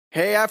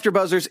Hey,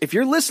 AfterBuzzers, if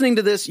you're listening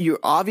to this, you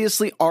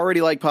obviously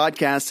already like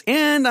podcasts,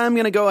 and I'm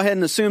going to go ahead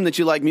and assume that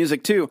you like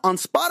music too. On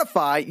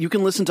Spotify, you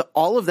can listen to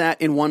all of that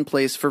in one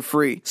place for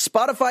free.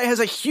 Spotify has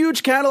a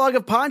huge catalog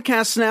of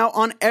podcasts now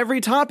on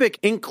every topic,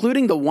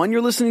 including the one you're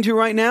listening to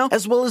right now,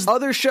 as well as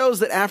other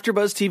shows that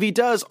AfterBuzz TV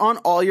does on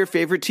all your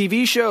favorite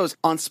TV shows.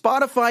 On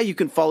Spotify, you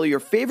can follow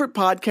your favorite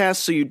podcasts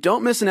so you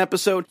don't miss an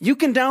episode. You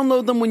can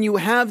download them when you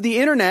have the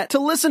internet to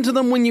listen to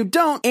them when you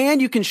don't,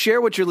 and you can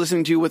share what you're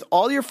listening to with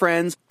all your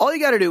friends. All you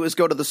got to do is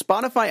go to the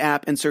Spotify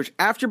app and search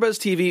AfterBuzz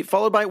TV,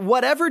 followed by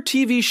whatever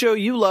TV show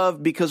you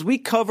love, because we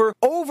cover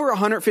over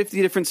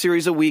 150 different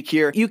series a week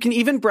here. You can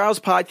even browse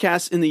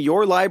podcasts in the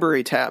Your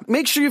Library tab.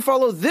 Make sure you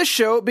follow this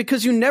show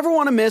because you never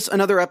want to miss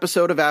another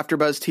episode of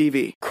AfterBuzz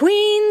TV.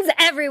 Queens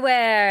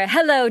everywhere!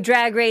 Hello,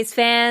 Drag Race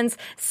fans.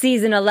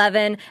 Season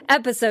 11,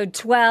 episode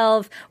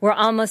 12. We're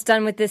almost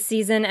done with this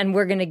season, and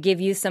we're going to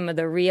give you some of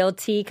the real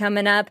tea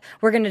coming up.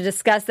 We're going to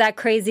discuss that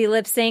crazy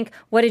lip sync.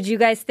 What did you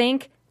guys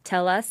think?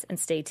 Tell us and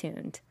stay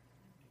tuned.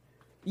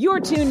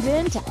 You're tuned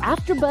in to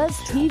AfterBuzz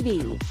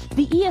TV,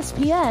 the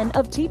ESPN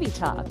of TV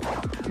talk.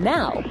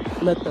 Now,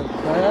 let the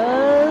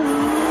buzz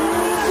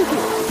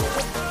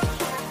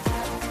begin.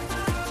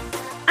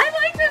 I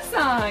like this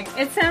song.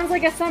 It sounds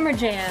like a summer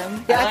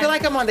jam. Yeah, I feel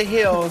like I'm on the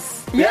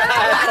hills. Yeah.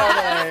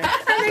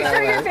 I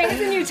picture your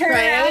face and you turn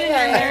around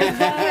and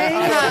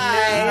there's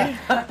Hi.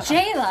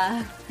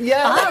 Jayla.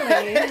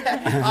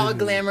 Yeah. All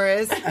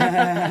glamorous.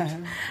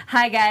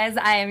 Hi, guys.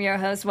 I am your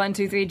host,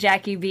 123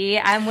 Jackie B.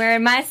 I'm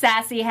wearing my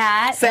sassy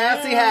hat.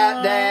 Sassy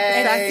Hat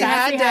Day! It's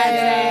Sassy Hat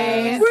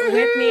Day.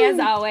 With me, as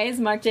always,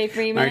 Mark J.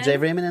 Freeman. Mark J.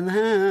 Freeman in the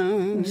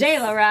house.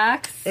 Jayla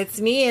rocks. It's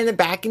me in the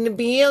back in the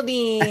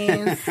building.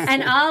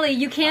 And Ollie,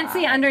 you can't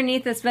see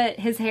underneath this, but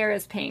his hair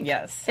is pink.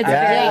 Yes. It's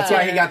Yeah, very that's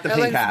why he cute. got the That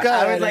pink looks hat. good.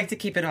 I would like to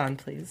keep it on,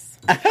 please.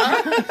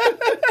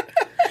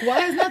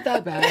 Why is not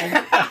that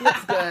bad?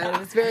 It's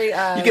good. It's very.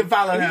 You can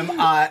follow him,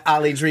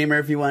 Ollie Dreamer,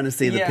 if you want to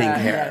see the pink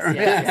hair.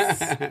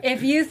 Yes.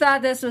 If you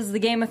thought this was the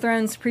Game of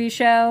Thrones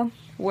pre-show,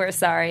 we're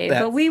sorry.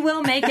 That's- But we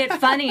will make it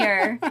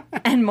funnier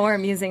and more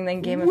amusing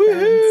than Game of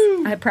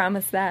Thrones. I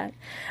promise that.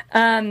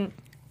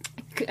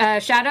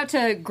 Shout out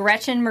to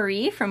Gretchen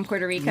Marie from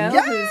Puerto Rico,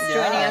 who's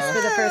joining us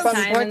for the first From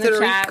time in the Puerto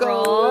chat Rico.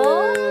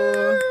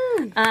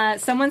 roll.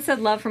 Someone said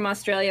love from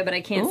Australia, but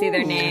I can't see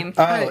their name.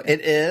 Oh, it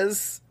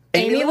is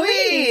Amy Amy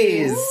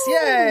Louise. Louise.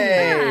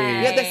 Yay!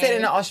 You have to say it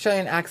in an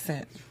Australian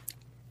accent.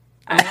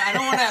 I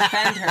don't want to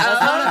offend her.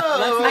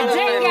 I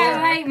did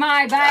get like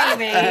my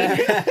baby,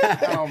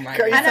 Oh my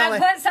Girl, god. you and sound I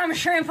like, put some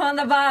shrimp on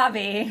the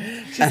bobby.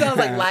 she sounds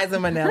like Liza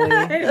Minnelli.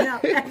 I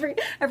know.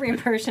 Every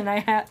impression I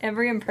have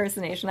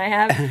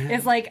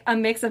is like a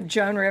mix of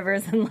Joan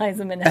Rivers and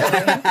Liza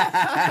Minnelli.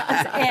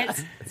 That's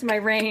it. It's my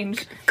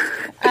range.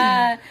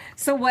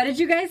 So, what did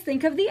you guys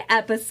think of the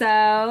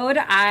episode?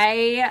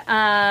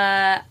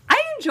 I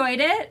enjoyed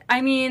it.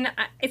 I mean,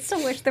 I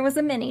still wish there was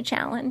a mini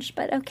challenge,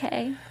 but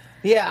okay.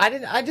 Yeah, I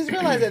didn't. I just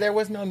realized that there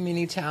was no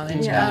mini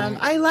challenge. Yeah.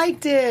 I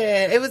liked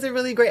it. It was a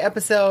really great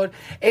episode.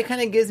 It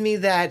kind of gives me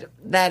that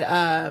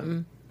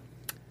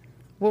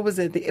what was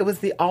it? It was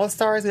the All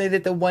Stars, and they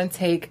did the one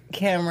take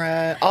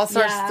camera. All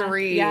Stars Yeah,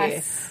 3.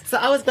 yes. So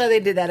I was glad they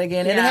did that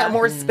again. And they Yeah. had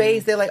more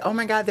space. They're like, oh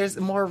my God, there's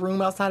more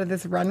room outside of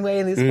this runway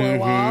and these four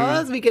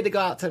walls. We get to go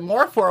out to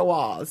more four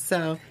walls.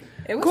 So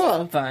It was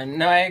cool. fun.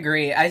 No, I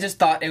agree. I just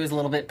thought it was a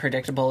little bit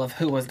predictable of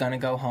who was going to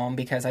go home,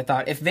 because I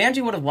thought if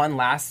Vanjie would have won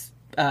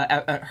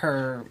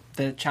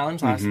the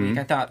challenge last week,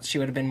 I thought she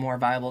would have been more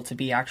viable to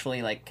be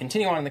actually like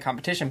continue on in the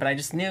competition. But I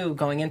just knew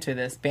going into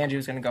this, Vanjie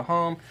was going to go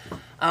home.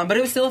 But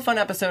it was still a fun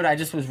episode. I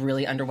just was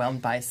really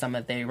underwhelmed by some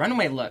of the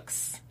runway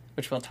looks,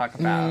 which we'll talk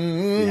about.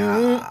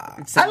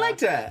 Yeah. So- I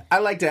liked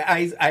it.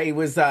 I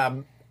was,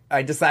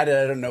 I decided,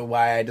 I don't know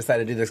why I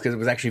decided to do this, because it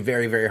was actually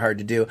very, very hard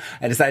to do.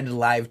 I decided to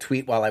live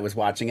tweet while I was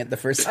watching it the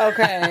first time.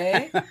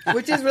 Okay.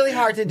 Which is really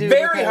hard to do.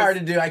 Very because- hard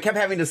to do. I kept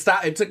having to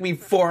stop. It took me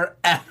forever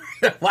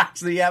to watch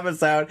the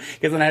episode,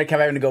 because then I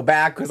kept having to go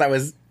back because I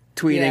was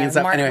tweeting Yeah, and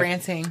stuff. Mark Anyway,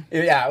 ranting.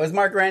 Yeah, it was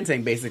Mark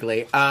ranting,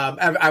 basically.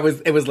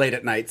 It was late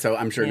at night, so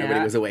I'm sure nobody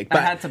was awake. I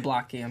But had to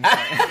block you. I'm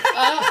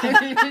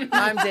sorry.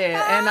 I'm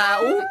dead.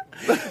 And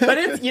but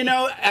it's,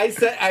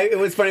 it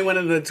was funny. One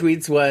of the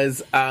tweets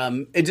was,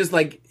 it just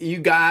like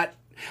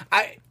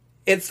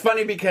it's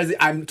funny because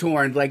I'm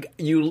torn. Like,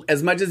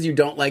 as much as you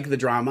don't like the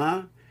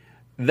drama,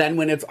 then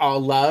when it's all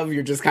love,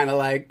 you're just kind of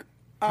like,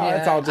 oh,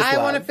 it's all just I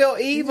love. want to feel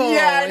evil.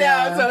 Yeah, I know.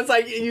 Yeah. So it's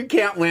like you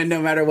can't win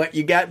no matter what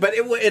you get. But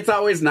it's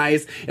always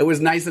nice. It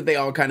was nice that they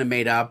all kind of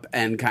made up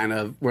and kind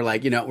of were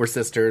like, we're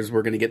sisters.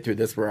 We're going to get through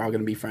this. We're all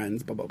going to be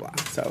friends, blah, blah, blah.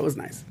 So it was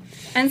nice.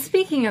 And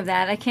speaking of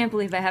that, I can't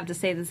believe I have to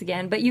say this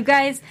again, but you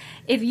guys,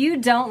 if you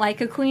don't like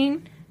a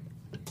queen,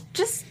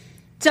 just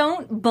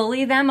don't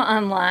bully them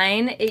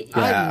online.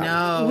 I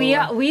know.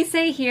 We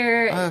say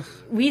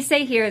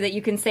here that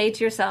you can say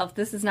to yourself,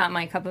 "This is not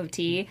my cup of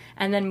tea,"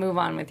 and then move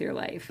on with your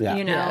life. Yeah.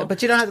 You know, Yeah,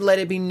 but you don't have to let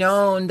it be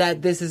known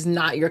that this is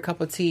not your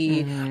cup of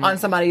tea on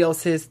somebody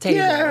else's table.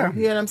 Yeah.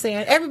 You know what I'm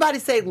saying? Everybody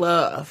say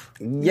love.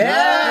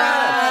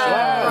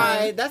 Yeah.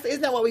 Right.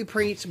 Isn't that what we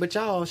preach? But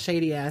y'all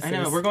shady asses. I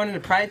know, we're going into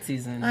Pride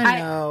season. I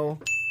know.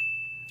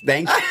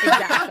 Thank you.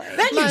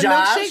 Thank you, My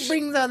Josh. milkshake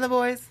brings on the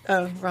boys.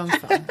 Oh, wrong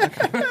song.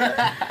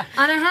 Okay.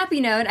 on a happy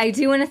note, I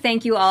do want to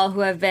thank you all who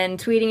have been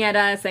tweeting at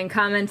us and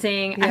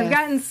commenting. Yes. I've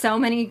gotten so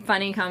many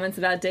funny comments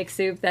about Dick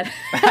Soup that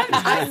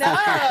I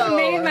know.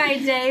 made my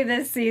day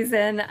this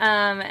season,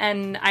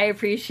 and I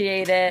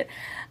appreciate it.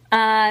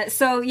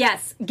 So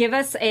yes, give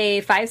us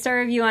a 5-star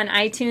review on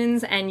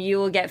iTunes and you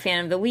will get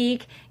Fan of the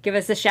Week. Give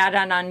us a shout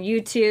out on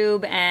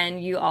YouTube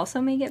and you also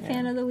may get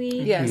Fan of the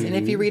Week. Yes, and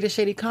if you read a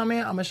shady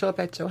comment, I'm going to show up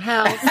at your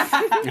house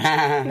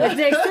With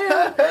Dick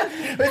Soup.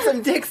 with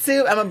some dick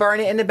soup. I'm going to burn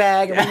it in the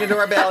bag and ring the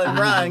doorbell and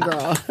run,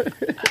 girl.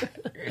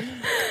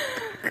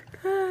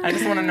 I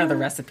just want to know the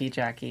recipe,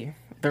 Jackie.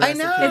 The I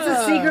recipe. know. It's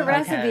a secret Okay.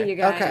 recipe, you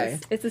guys. Okay.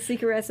 It's a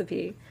secret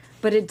recipe.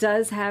 But it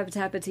does have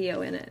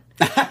Tapatio in it.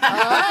 So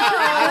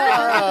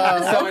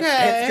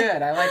Okay. it's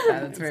good. I like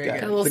that. It's very A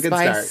good. little It's a good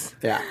spice.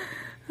 start.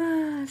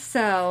 Yeah.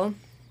 So,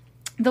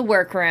 the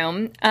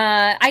workroom.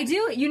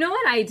 You know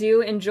what I do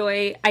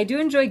enjoy? I do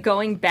enjoy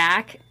going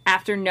back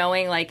after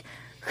knowing, like,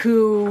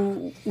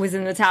 who was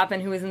in the top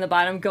and who was in the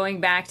bottom,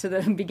 going back to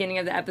the beginning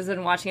of the episode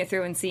and watching it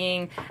through and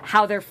seeing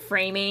how they're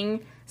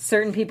framing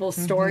certain people's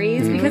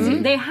stories, because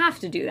they have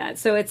to do that.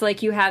 So it's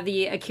like you have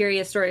the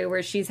Akira story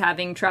where she's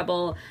having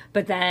trouble,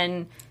 but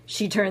then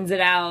she turns it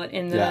out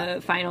in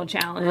the final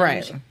challenge.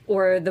 Right.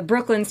 Or the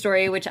Brooklyn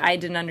story, which I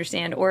didn't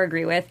understand or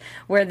agree with,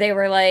 where they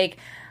were like,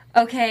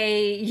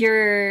 okay,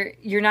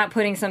 you're not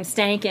putting some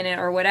stank in it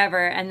or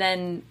whatever, and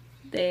then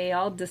they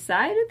all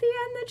decide at the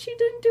end that she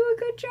didn't do a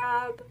good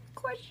job? ?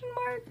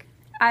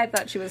 I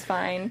thought she was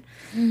fine.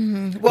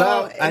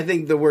 Well, I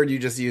think the word you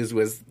just used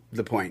was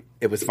the point.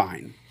 It was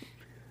fine.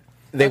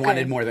 They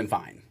wanted more than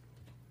fine.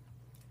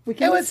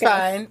 It was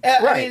fine.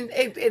 Right. I mean,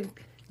 it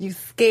you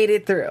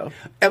skated through.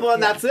 And well,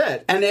 that's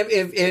it. And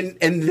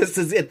and this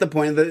is at the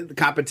point of the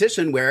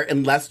competition where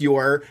unless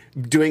you're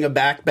doing a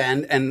back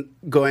bend and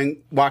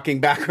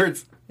walking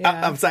backwards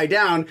upside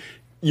down,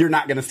 you're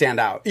not going to stand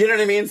out. You know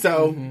what I mean?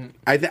 So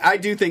I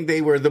do think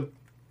they were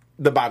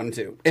the bottom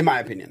two, in my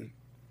opinion.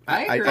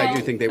 I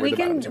do think they were the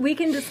bottom two. We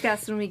can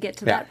discuss when we get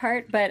to that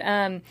part, but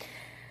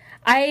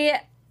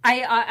I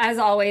as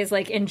always,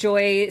 like,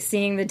 enjoy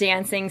seeing the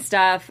dancing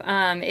stuff.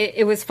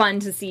 It was fun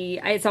to see.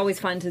 It's always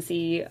fun to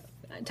see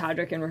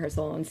Todrick in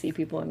rehearsal and see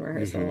people in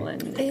rehearsal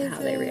and how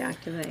they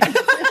react to things.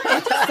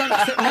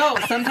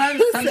 Sometimes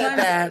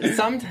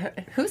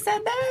that? who said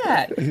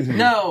that?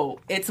 No,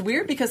 it's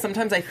weird because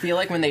sometimes I feel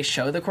like when they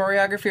show the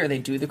choreography or they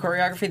do the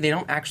choreography, they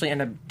don't actually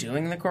end up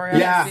doing the choreography.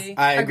 Yeah,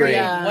 I agree.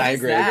 Yeah. What I is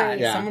agree. that?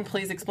 Yeah. Someone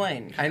please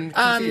explain. I'm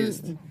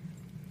confused.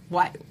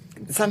 Why?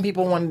 Some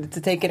people wanted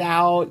to take it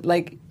out.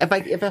 Like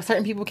if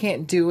certain people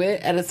can't do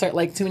it at a certain,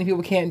 like, too many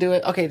people can't do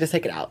it. Okay, just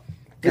take it out.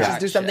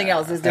 Just do something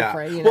else that's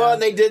different. You know? Well,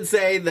 and they did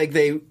say like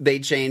they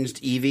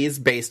changed Evie's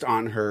based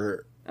on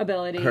her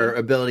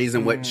abilities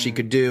and what she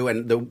could do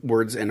and the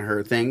words in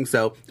her thing.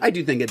 So I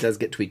do think it does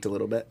get tweaked a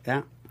little bit.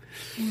 Yeah.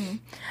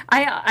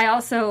 I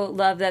also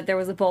love that there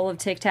was a bowl of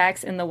Tic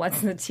Tacs in the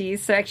What's the Tea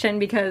section,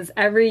 because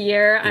every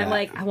year I'm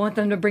like, I want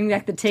them to bring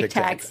back the Tic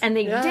Tacs, and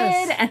they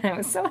Yes. did, and I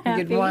was so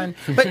happy. Good one.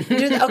 But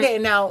okay,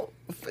 now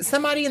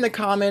somebody in the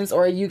comments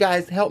or you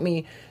guys help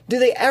me. Do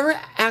they ever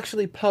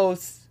actually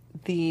post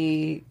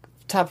the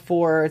top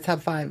 4,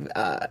 top 5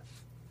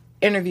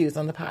 interviews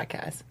on the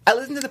podcast? I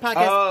listen to the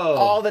podcast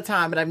all the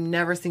time, but I've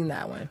never seen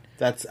that one.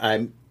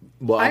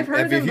 I've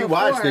heard if them you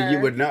watched before. it, you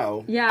would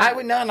know. Yeah, I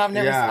would know, and I've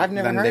never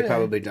then heard they it.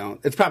 probably don't.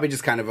 It's probably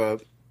just kind of a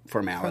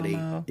formality.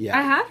 Yeah.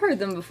 I have heard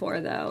them before,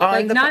 though. On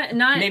Like, the-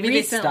 not Maybe they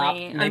recently. stopped-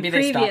 on maybe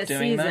they previous stopped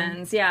doing them?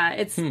 seasons. Yeah,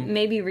 it's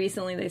maybe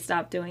recently they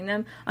stopped doing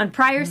them. On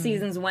prior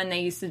seasons when they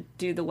used to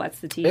do the What's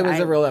the Tea. It was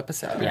a real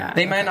episode. Yeah.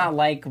 They might not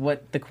like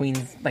what the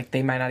queens like.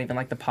 They might not even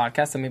like the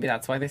podcast, so maybe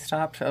that's why they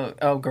stopped.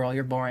 Oh girl,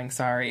 you're boring.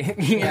 Sorry,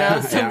 you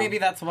know. So Yeah. maybe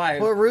that's why.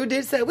 Well, Rue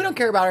did say we don't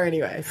care about her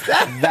anyways.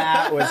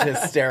 That was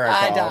hysterical.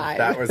 I died.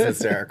 That was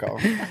hysterical.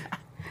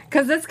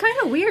 Because that's kind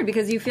of weird,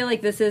 because you feel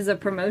like this is a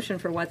promotion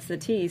for What's the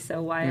Tea,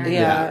 so why are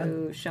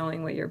you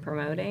showing what you're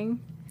promoting?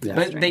 Yeah.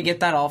 But they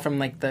get that all from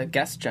like the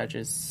guest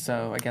judges.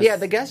 So I guess Yeah,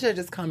 the guest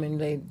judges come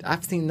and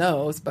I've seen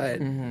those, but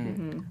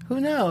who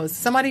knows?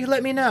 Somebody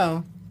let me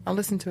know. I'll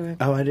listen to it.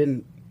 Oh, I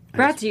didn't.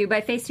 Brought to you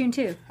by Facetune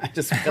 2. I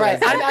just Right,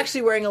 I'm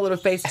actually wearing a little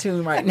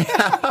Facetune right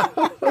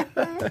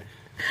now.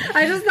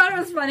 I just thought it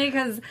was funny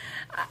because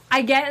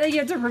I get that you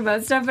have to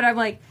promote stuff, but I'm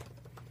like,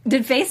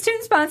 did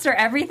Facetune sponsor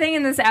everything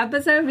in this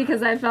episode?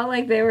 Because I felt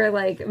like they were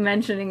like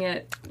mentioning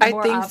it. I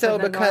more think often so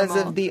than because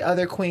normal. of the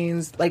other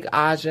queens, like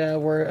Aja,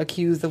 were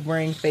accused of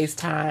wearing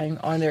FaceTime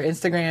on their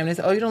Instagram. They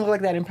said, "Oh, you don't look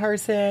like that in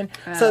person."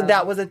 So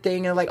that was a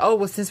thing, and like, oh,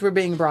 well, since we're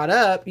being brought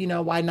up,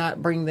 why not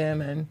bring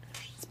them and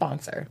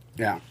sponsor?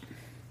 Yeah.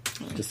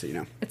 Just so you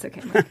know. It's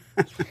okay, Mark.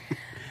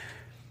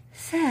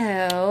 So,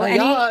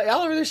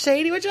 y'all over there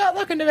shady. What y'all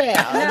looking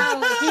about?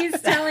 no,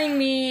 he's telling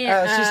me.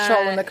 She's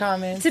trolling the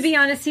comments. To be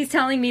honest, he's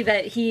telling me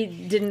that he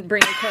didn't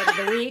bring a quote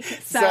of the week.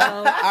 So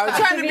I was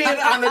trying to be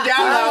on the down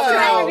low.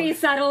 trying to be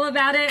subtle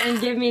about it and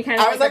give me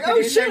kind of. I was like,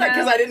 oh shit,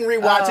 because I didn't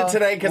rewatch it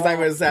today because I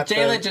was at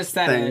Jayla just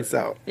said thing, it.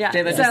 So Yeah,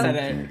 Jayla just said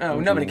it. Oh,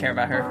 nobody cared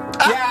about her.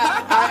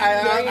 yeah,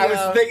 I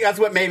was thinking that's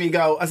what made me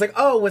go. I was like,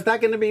 oh, was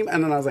that going to be?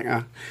 And then I was like,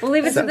 oh. We'll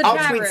leave it to the I'll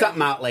chat tweet room.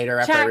 something out later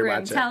after I Chat rewatch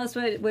room, it. tell us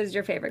what was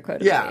your favorite quote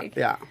of the Yeah, week.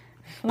 yeah.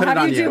 We'll Put it have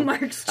on you you. do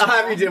Mark's I'll job.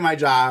 have you do my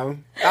job.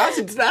 That's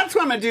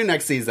what I'm going to do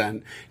next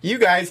season. You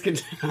guys can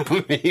tell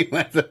me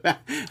what's about.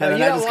 And then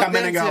you I don't just want come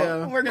in and them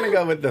go, to. we're going to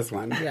go with this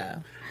one. Yeah.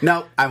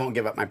 No, I won't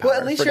give up my power. Well,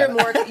 at least Forget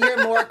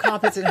you're more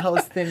competent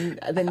host than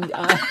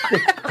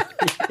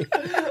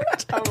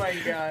Oh my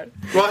god.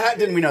 Well,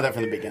 didn't we know that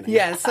from the beginning?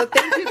 Yeah, so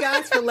thank you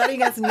guys for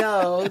letting us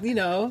know,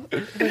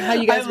 how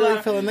you guys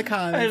really feel in the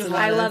comments.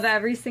 I love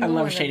every single one.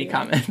 I love shady of you.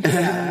 comments.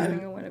 Every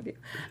single one of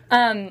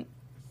you.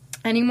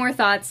 Any more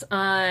thoughts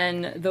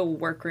on the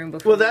workroom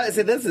before? Well, this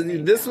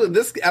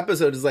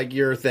episode is like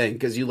your thing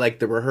because you like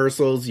the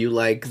rehearsals, you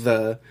like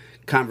the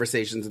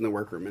conversations in the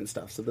workroom and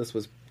stuff. So this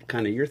was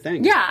kind of your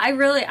thing. Yeah,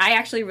 I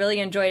actually really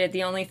enjoyed it.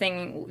 The only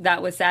thing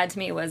that was sad to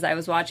me was I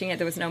was watching it.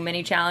 There was no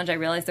mini challenge. I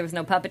realized there was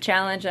no puppet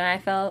challenge, and I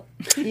felt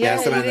Yeah,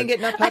 you didn't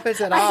get no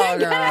puppets at all,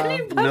 girl.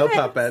 No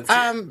puppets.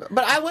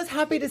 But I was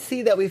happy to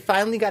see that we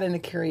finally got an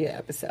Akira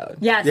episode.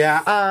 yes,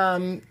 yeah.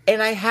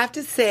 And I have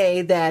to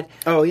say that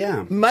Oh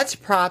yeah.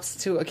 much props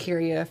to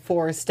Akira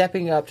for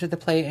stepping up to the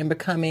plate and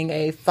becoming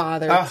a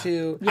father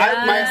to. My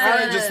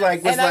heart just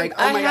was And like,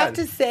 oh I my have god.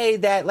 to say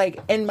that,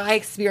 like, in my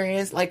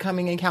experience, like,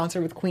 coming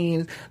encounter with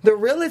queens, the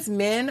realest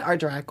men are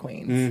drag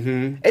queens.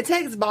 Mm-hmm. It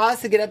takes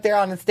balls to get up there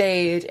on the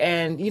stage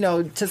and,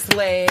 to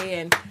slay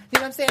and, you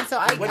know what I'm saying? So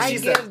I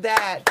give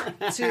that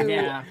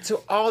to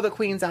all the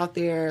queens out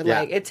there. Yeah.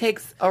 Like, it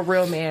takes a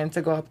real man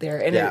to go up there.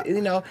 And,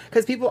 Yeah.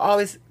 because people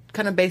always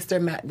kind of base their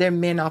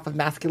men off of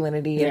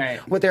masculinity and Right.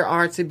 what there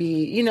are to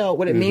be,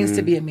 what it means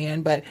to be a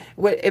man. But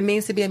what it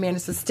means to be a man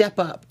is to step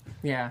up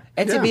Yeah.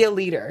 and to Yeah. be a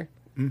leader.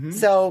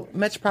 So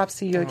much props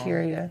to you,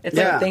 Akira. It's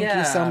Yeah. Thank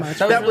you so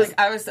much.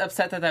 I was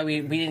upset that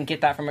we didn't get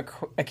that from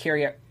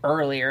Akira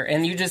earlier,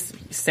 and you just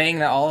saying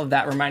that all of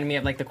that reminded me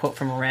of like the quote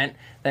from Rent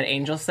that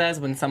Angel says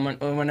when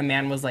a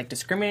man was like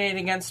discriminating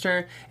against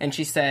her, and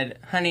she said,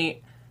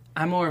 "Honey,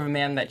 I'm more of a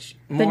man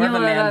you will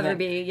ever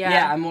be,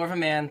 yeah. I'm more of a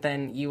man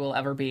than you will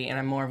ever be, and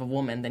I'm more of a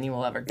woman than you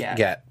will ever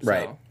get."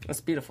 Right. So,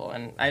 it's beautiful,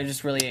 and I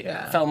just really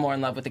fell more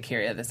in love with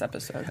Akira this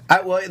episode.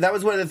 Well, that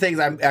was one of the things.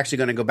 I'm actually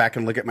going to go back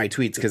and look at my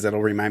tweets because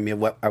it'll remind me of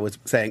what I was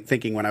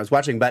thinking when I was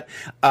watching. But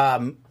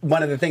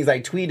one of the things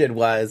I tweeted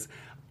was,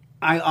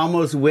 I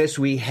almost wish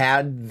we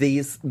had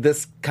this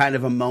kind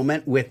of a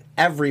moment with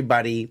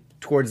everybody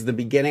towards the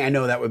beginning. I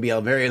know that would be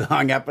a very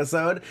long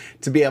episode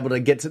to be able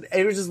to get to.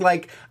 It was just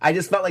like, I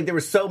just felt like there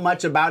was so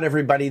much about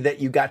everybody that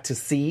you got to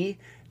see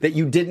that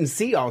you didn't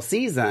see all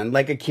season,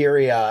 like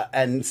Akira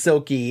and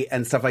Silky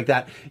and stuff like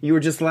that. You were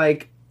just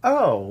like,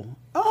 oh.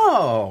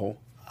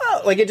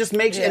 Like it just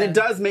makes, and it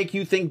does make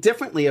you think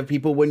differently of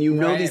people when you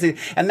know these things.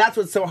 And that's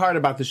what's so hard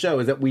about the show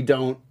is that we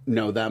don't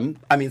know them.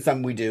 I mean,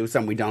 some we do,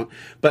 some we don't.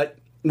 But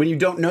when you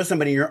don't know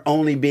somebody, you're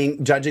only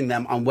judging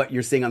them on what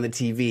you're seeing on the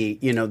TV.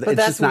 But it's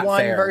that's just not one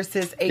fair.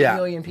 versus 8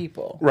 million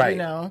people. Right.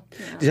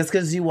 Just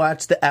because you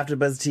watch the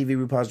AfterBuzz TV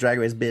RuPaul's Drag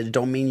Race, bitch,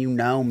 don't mean you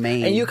know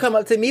me. And you come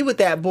up to me with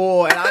that,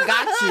 boy, and I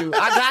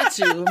got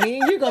you. Me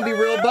and you're going to be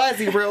real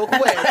buzzy real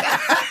quick.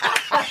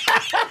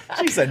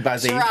 She said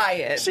buzzy. Try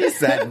it. She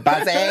said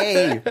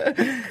buzzy.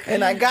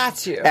 And I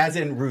got you. As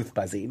in Ruth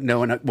Buzzy. No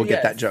one will get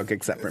Yes. that joke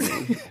except for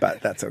me.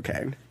 But that's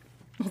okay.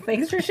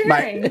 Thanks for sharing.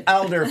 My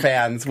elder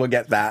fans will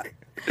get that.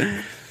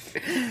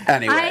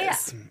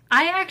 Anyways.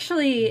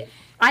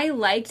 I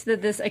liked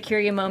that this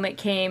Akira moment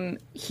came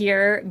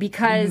here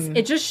because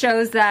it just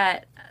shows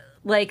that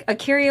like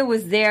Akira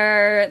was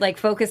there, like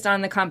focused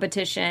on the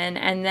competition,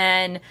 and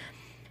then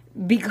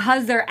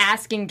because they're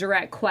asking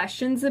direct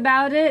questions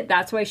about it,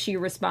 that's why she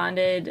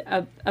responded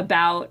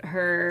about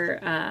her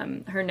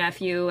her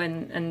nephew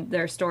and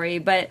their story.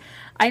 But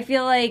I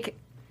feel like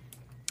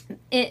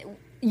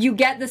you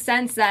get the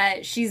sense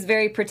that she's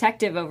very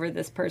protective over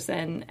this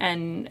person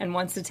and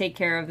wants to take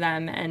care of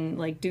them and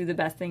like do the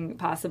best thing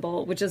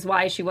possible, which is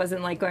why she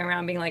wasn't like going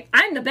around being like,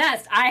 I'm the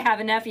best, I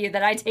have a nephew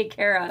that I take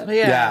care of.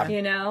 Yeah.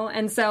 You know?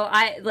 And so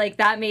I like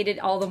that made it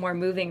all the more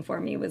moving for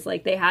me, was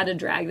like they had to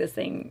drag this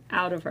thing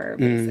out of her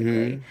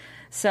basically.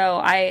 So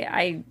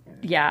I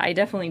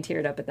definitely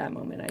teared up at that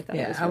moment. I thought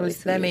it was really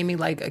sweet. That made me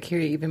like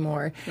Akira even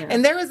more. Yeah.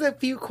 And there was a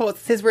few quotes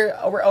since we're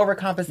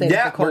overcompensating.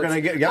 Yeah, for quotes. we're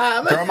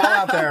gonna throw them all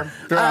out there.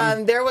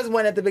 there was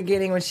one at the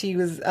beginning when she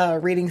was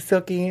reading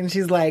Silky, and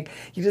she's like,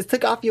 "You just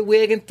took off your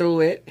wig and threw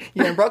it.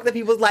 You know, broke the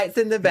people's lights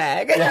in the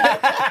bag." Wait,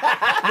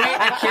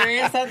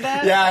 A'keria said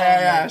that?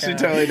 Yeah. She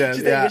totally does.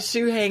 She's like, your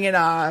shoe hanging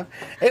off.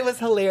 It was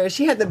hilarious.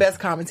 She had the best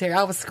commentary.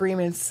 I was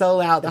screaming so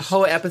loud the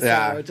whole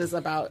episode just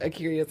about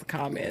A'keria's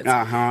comments.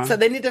 So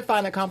they need to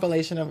find a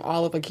compilation of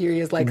all of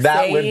A'keria's like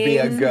That would be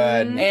a sayings.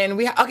 good.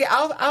 And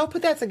I'll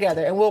put that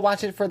togetger and we'll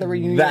watch it for the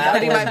reunion. That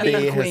That'd would my be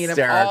favorite queen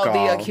hysterical. of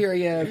all the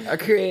A'keria. How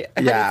do you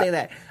say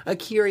that?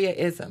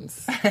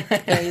 A'keria-isms.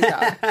 There you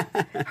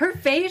go. Her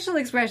facial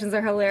expressions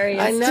are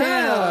hilarious. I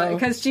know.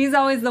 Because she's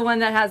always the one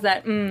that has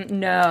that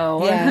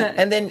no. Yeah.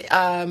 And then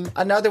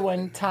another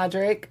one,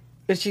 Todrick.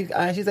 She's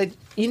like,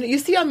 you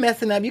see I'm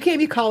messing up. You can't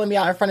be calling me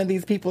out in front of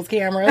these people's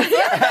cameras.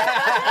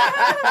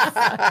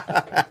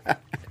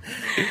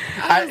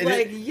 I was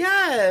like,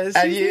 yes,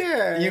 she's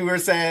here. You were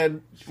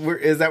saying,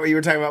 is that what you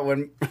were talking about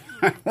when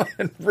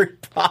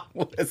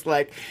RuPaul was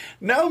like,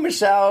 no,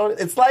 Michelle,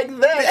 it's like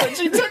this. And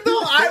she took the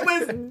whole, I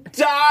was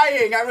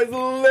dying. I was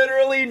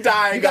literally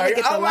dying. You gotta Going,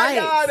 get the oh my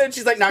lights. God. And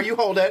she's like, now you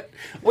hold it.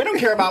 We don't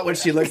care about what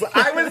she looks like.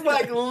 I was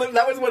like,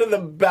 that was one of the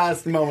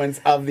best moments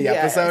of the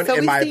episode, so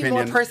in my we see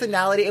opinion. more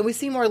personality and we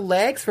see more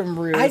legs from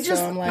Ru. So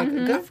I'm like,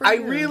 good for I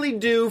you. really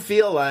do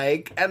feel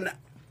like, and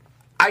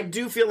I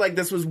do feel like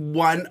this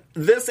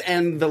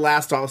and the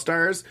last All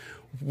Stars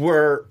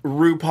were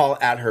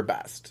RuPaul at her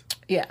best.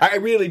 Yeah. I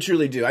really,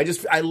 truly do.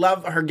 I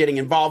love her getting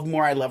involved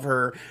more. I love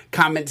her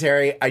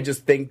commentary. I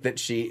just think that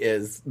she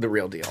is the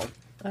real deal.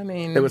 I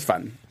mean, It was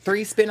fun.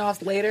 3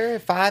 spinoffs later,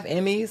 5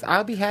 Emmys.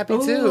 I'll be happy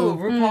Ooh, too.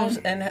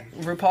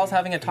 RuPaul's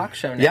having a talk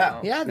show now.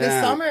 Yeah. Yeah,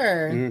 this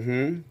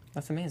summer.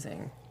 That's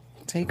amazing.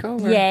 Take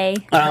over. Yay.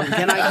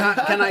 Can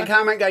I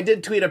comment? I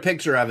did tweet a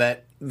picture of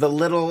it. The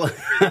little,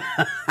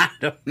 I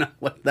don't know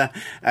what I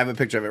have a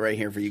picture of it right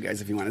here for you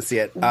guys if you want to see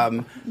it.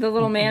 The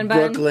little man bun.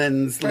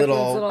 Brooklyn's little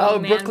Oh,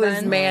 man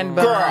Brooklyn's bun. man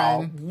bun.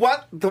 girl.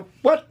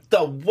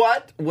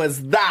 What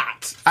was that?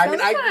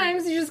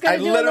 Sometimes you just gotta I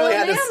do a literally little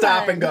had to man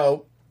stop bun. and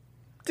go,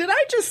 did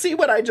I just see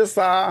what I just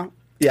saw?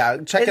 Yeah,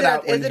 check it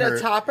out. Is it a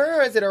topper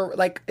or is it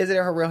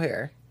her real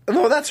hair?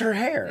 No, that's her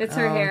hair. It's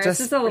her hair. It's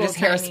just a little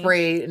tiny.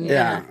 hairspray. And,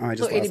 yeah. Oh, I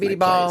just little lost itty bitty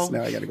my ball. place.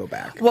 Now I got to go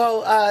back.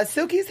 Well,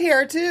 Silky's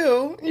hair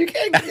too. You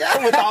can't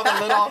With all the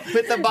little,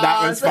 with the balls.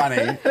 that was funny.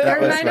 That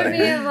It was reminded funny.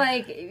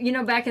 me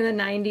of back in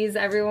the 90s,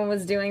 everyone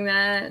was doing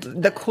that.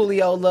 The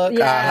Coolio look.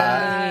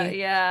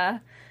 Yeah.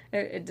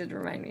 It did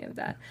remind me of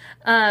that.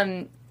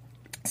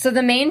 So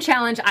the main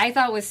challenge I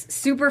thought was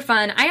super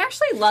fun. I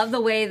actually love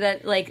the way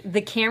that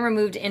the camera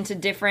moved into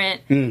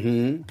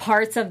different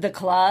parts of the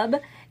club.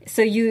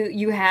 So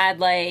you had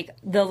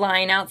the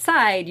line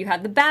outside, you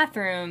had the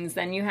bathrooms,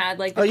 then you had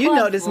the You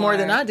club noticed more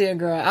than floor. I did,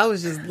 girl. I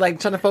was just trying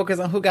to focus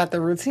on who got the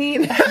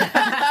routine.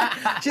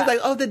 She's like,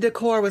 oh, the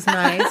decor was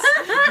nice.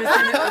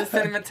 The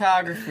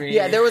cinematography.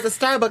 Yeah, there was a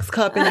Starbucks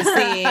cup in the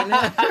scene.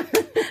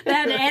 They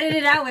had to edit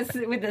it out with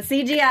the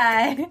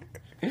CGI.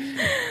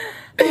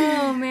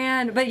 Oh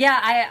man, but yeah,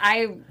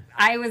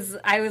 I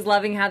was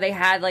loving how they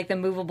had the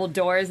movable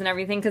doors and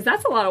everything because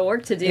that's a lot of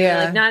work to do.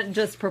 Yeah. Not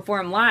just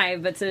perform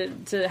live, but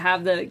to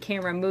have the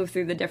camera move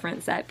through the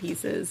different set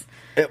pieces.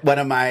 One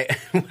of my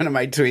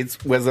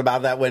tweets was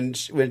about that when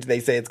they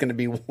say it's going to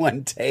be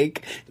one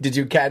take. Did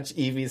you catch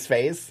Evie's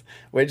face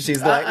when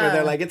she's like, where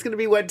they're like, it's going to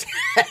be one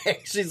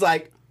take? She's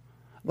like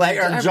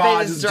her jaw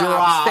face just drops,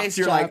 drops. face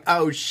You're drops. like,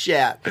 oh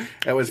shit.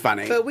 It was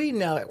funny. But we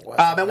know it was.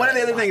 And one of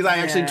the other things I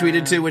actually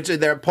tweeted too, which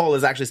their poll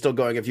is actually still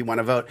going if you want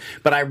to vote.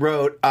 But I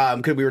wrote,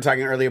 because we were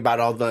talking earlier about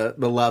all the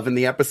love in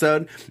the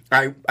episode.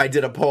 I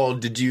did a poll.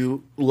 Do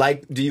you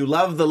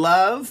love the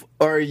love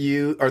or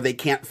they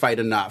can't fight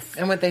enough?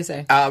 And what they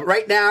say?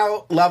 Right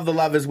now, Love the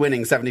Love is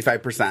winning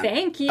 75%.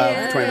 Thank you. Of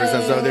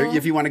 20%. So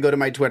if you want to go to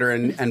my Twitter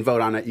and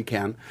vote on it, you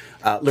can.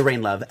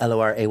 Lorraine Love,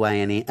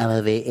 LORAYNE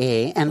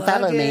LOVE, and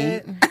follow me.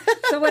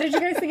 So what did you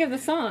guys think of the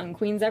song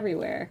 "Queens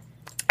Everywhere"?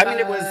 I mean,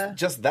 it was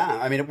just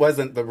that. I mean, it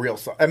wasn't the real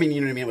song. I mean,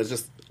 you know what I mean? It was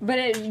just... But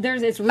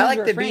it's Rue's I like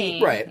the refrain.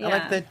 beat. Right. Yeah.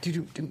 I like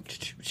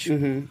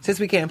the Since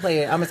we can't play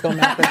it, I'm just going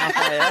to mouth it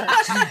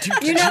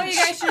off. You know what you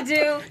guys should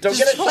do? Don't Just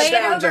get it play shut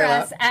it down, over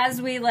Jayla. us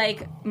as we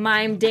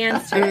mime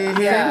dance to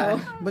it. Yeah.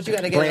 So But you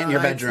got to get Play it it in on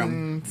your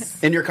bedroom,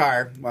 in your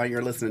car, while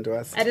you're listening to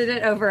us. edit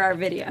it over our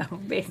video,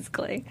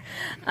 basically.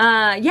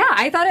 Yeah,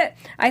 I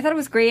thought it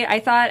was great. I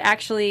thought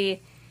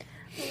actually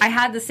I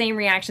had the same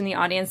reaction the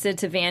audience did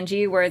to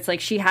Vanjie, where it's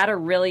she had a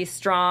really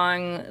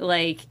strong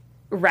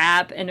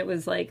rap and it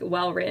was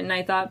well written,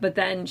 I thought, but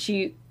then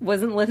she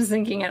wasn't lip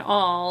syncing at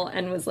all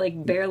and was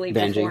barely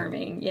Vanjie.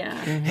 performing.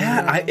 Yeah.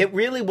 Yeah, it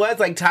really was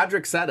like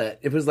Todrick said it.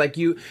 It was like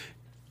you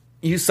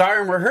saw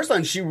her in rehearsal,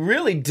 and she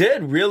really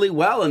did really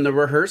well in the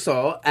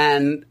rehearsal.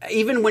 And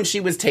even when she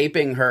was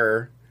taping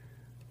her,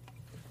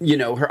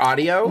 her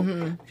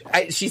audio,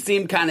 she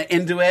seemed kind of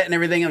into it and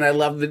everything. And I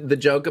love the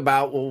joke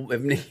about, well,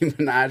 if Nicki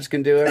Minaj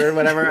can do it or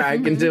whatever, I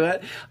can do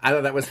it. I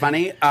thought that was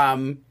funny. I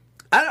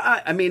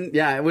mean,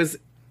 yeah, it was,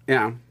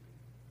 yeah.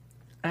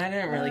 I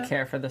didn't really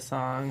care for the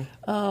song.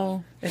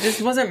 Oh. It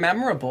just wasn't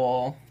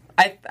memorable.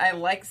 I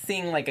like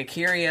seeing like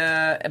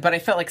Akira, but I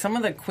felt like some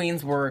of the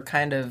queens were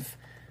kind of.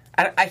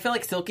 I feel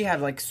like Silky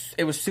had like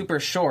it was super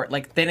short.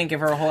 Like they didn't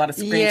give her a whole lot of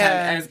screen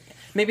time.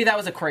 Maybe that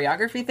was a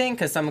choreography thing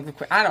because some of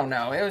the I don't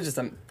know. It was just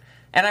and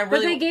I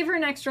really. But they gave her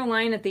an extra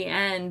line at the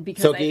end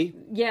because Silky?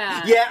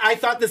 yeah, I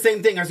thought the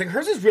same thing. I was like,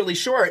 hers is really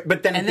short,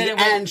 but then at the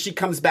end she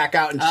comes back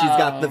out and she's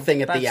got the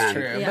thing at the end. That's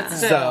true. Yeah. But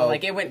still,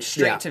 like it went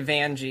straight to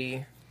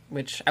Vanjie,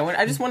 which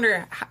I just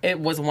wonder. It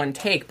was one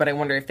take, but I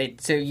wonder if they.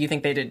 So you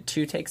think they did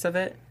 2 takes of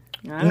it?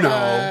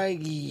 No.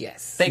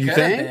 Yes. They could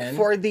think? have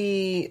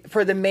been.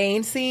 For the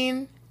main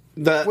scene.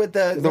 The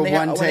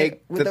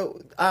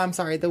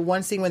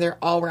one scene when they're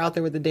all were out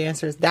there with the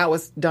dancers, that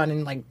was done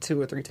in like 2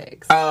 or 3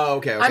 takes. Oh,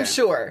 okay. I'm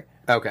sure.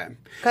 Okay.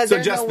 'Cause So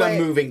there's just no the way-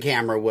 moving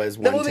camera was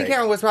one The moving take.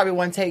 camera was probably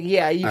 1 take.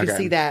 Yeah, you Okay. can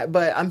see that.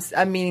 But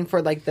I'm meaning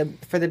for like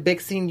for the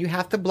big scene, you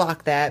have to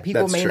block that.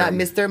 People That's may true. not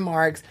miss their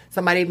marks.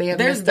 Somebody may have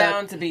There's missed up.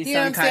 bound to be You know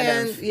some what I'm kind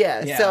saying? of-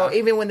 Yeah. So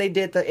even when they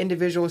did the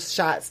individual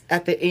shots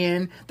at the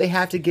end, they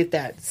have to get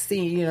that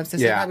scene. You know what I'm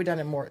saying? So they've probably done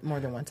it more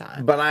than one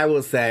time. But I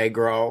will say,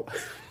 girl,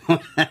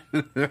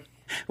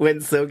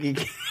 when Silky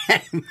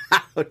came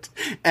out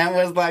and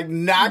was like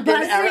knocking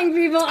busting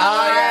people.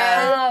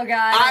 yeah. Oh god!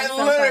 I that's so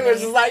literally funny.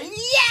 was just like,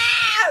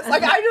 yes!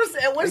 Like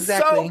it was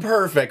Exactly. so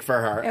perfect for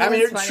her. I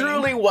mean, was it funny.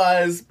 truly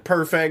was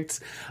perfect.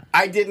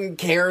 I didn't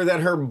care that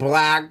her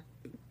black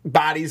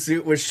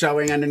bodysuit was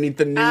showing underneath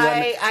the new one.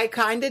 I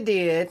kind of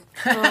did.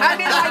 I mean,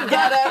 I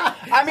get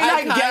it.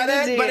 I get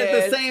kinda it. But at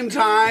the did. same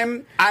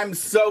time, I'm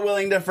so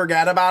willing to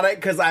forget about it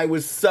because I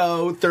was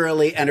so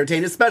thoroughly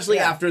entertained, especially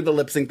after the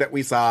lip sync that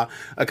we saw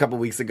a couple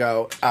weeks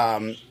ago.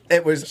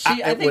 It was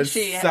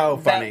so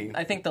funny.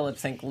 I think the lip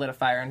sync lit a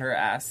fire in her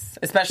ass,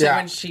 especially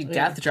when she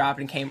death dropped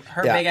and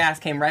her big ass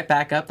came right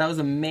back up. That was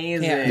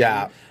amazing.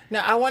 Yeah.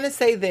 Now, I want to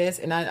say this,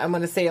 and I'm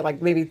going to say it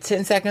like maybe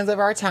 10 seconds of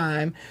our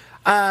time.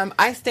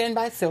 I stand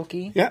by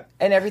Silky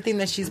and everything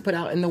that she's put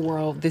out in the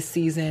world this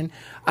season.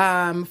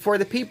 For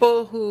the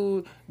people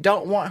who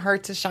don't want her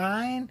to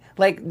shine,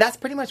 like that's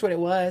pretty much what it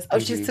was. Oh,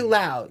 she's too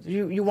loud.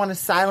 You want to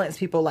silence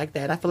people like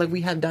that. I feel like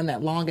we have done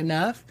that long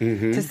enough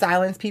to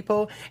silence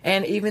people.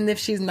 And even if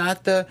she's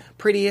not the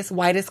prettiest,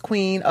 whitest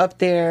queen up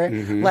there,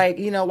 like,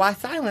 why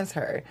silence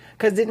her?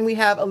 Because didn't we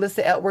have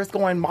Alyssa Edwards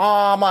going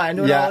mama and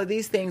doing all of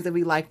these things that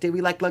we liked? Did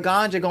we like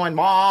Laganja going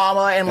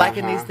mama and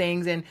liking these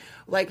things? And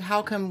like,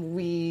 how come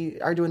we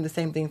are doing the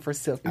same thing for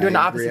Silky? Doing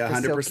the agree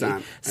opposite for 100%.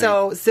 Silky.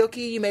 So,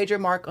 Silky, you made your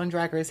mark on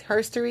Drag Race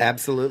history.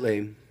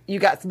 Absolutely. You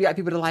got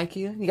people to like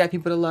you. You got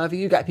people to love you.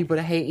 You got people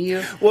to hate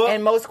you. Well-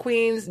 and most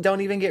queens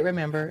don't even get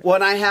remembered. Well,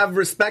 and I have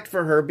respect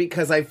for her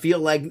because I feel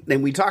like,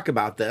 and we talk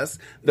about this,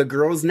 the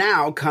girls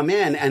now come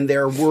in and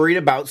they're worried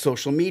about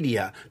social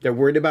media. They're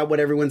worried about what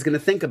everyone's going to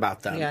think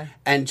about them. Yeah.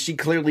 And she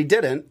clearly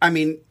didn't. I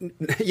mean,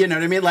 you know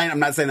what I mean? Like, I'm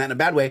not saying that in a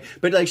bad way,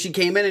 but like she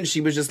came in and she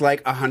was just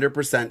like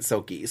 100%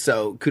 Silky.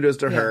 So kudos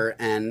to her.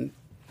 And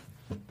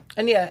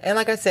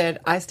like I said,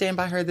 I stand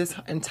by her this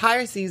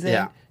entire season.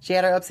 Yeah. She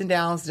had her ups and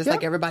downs just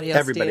like everybody else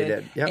Everybody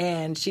did. Yep.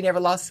 And she never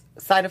lost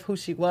sight of who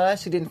she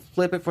was. She didn't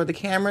flip it for the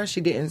camera.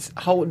 She didn't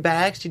hold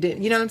back. She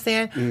didn't, you know what I'm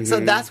saying?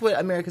 So that's what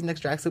America's Next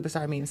Drag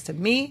Superstar means to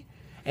me.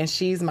 And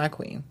she's my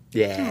queen.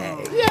 yeah.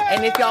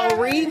 And if y'all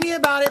read me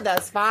about it,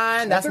 that's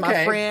fine. That's my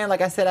okay. friend.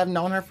 Like I said, I've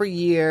known her for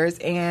years,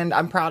 and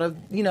I'm proud of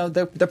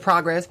the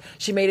progress.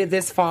 She made it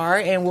this far,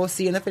 and we'll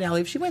see in the finale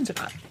if she wins or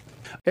not.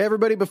 Hey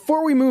everybody,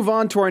 before we move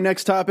on to our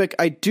next topic,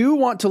 I do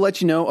want to let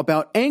you know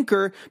about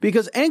Anchor,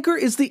 because Anchor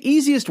is the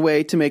easiest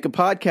way to make a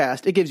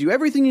podcast. It gives you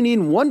everything you need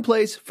in one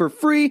place for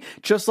free,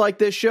 just like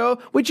this show,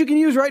 which you can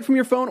use right from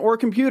your phone or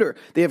computer.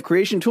 They have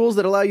creation tools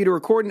that allow you to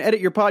record and edit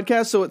your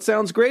podcast so it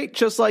sounds great,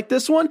 just like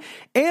this one.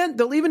 And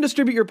they'll even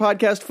distribute your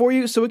podcast for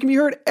you so it can be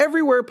heard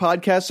everywhere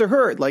podcasts are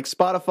heard, like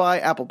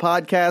Spotify, Apple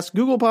Podcasts,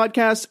 Google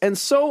Podcasts, and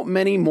so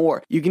many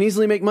more. You can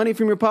easily make money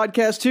from your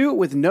podcast too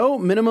with no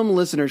minimum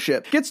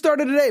listenership. Get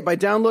started today by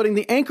downloading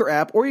the Anchor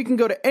app, or you can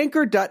go to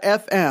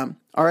anchor.fm.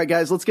 All right,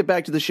 guys, let's get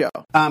back to the show.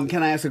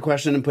 Can I ask a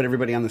question and put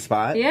everybody on the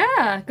spot?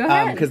 Yeah, go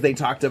ahead. Because they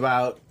talked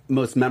about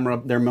most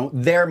memorable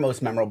their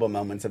most memorable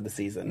moments of the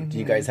season. Do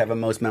you guys have a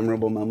most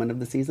memorable moment of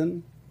the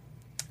season?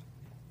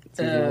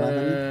 Season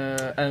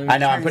 11? I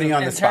know, I'm putting you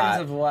on the spot. In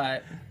terms of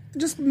what?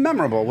 Just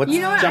memorable. What's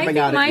You know what? jumping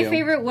out at you?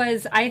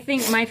 I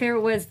think my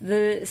favorite was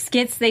the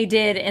skits they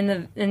did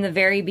in the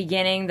very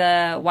beginning.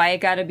 The Why It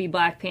Gotta Be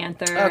Black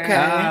Panther. Okay.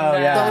 Oh,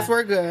 yeah. Those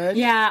were good.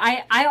 Yeah,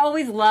 I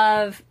really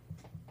love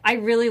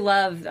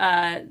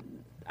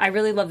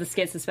the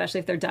skits, especially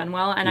if they're done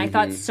well. And I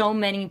thought so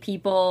many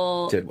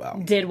people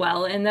did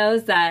well in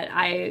those that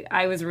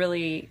I was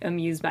really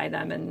amused by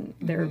them, and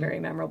they were very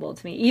memorable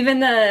to me.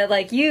 Even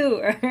the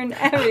you earn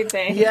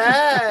everything.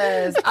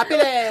 Yes.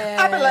 Opulence.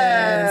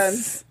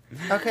 Opulence.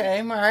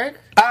 Okay, Mark.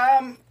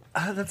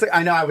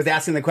 I know I was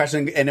asking the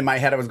question, and in my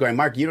head I was going,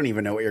 Mark, you don't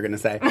even know what you're going to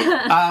say.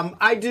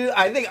 I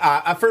think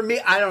for me,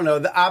 I don't know.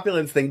 The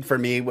opulence thing for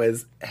me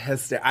was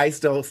I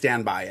still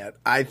stand by it.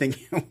 I think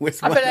it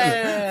was one of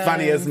the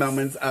funniest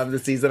moments of the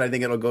season. I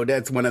think it'll go down.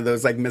 It's one of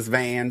those like Miss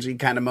Vanjie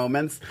kind of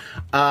moments.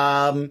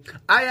 I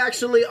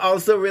actually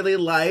also really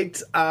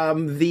liked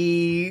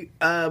the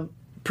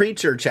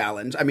preacher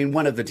challenge. I mean,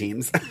 one of the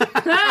teams.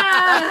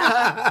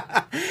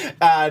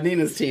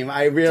 Nina's team.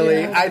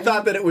 I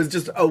thought that it was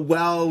just a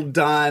well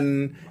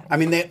done. I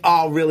mean, they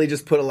all really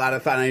just put a lot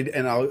of fun,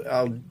 and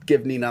I'll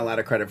give Nina a lot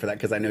of credit for that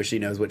because I know she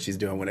knows what she's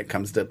doing when it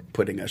comes to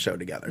putting a show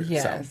together.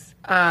 Yes.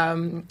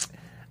 So.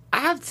 I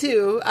have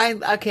two. I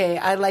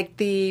like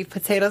the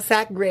potato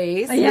sack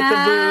race with the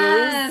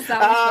Yes, booze.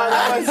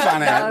 that was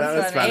funny. That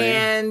was funny.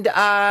 And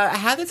I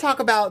had to talk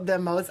about the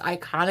most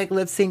iconic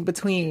lip sync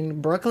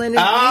between Brooklyn and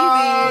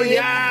Oh, Evie.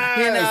 yes.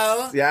 You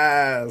know?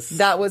 Yes.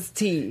 That was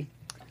T.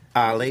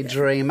 Ali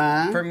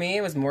Dreamer. For me,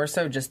 it was more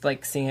so just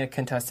like seeing a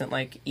contestant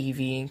like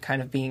Evie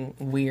kind of being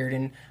weird,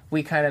 and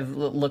we kind of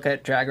look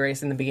at Drag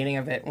Race in the beginning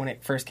of it when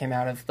it first came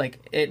out of like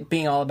it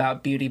being all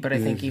about beauty, but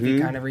I think Evie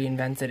kind of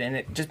reinvents it, and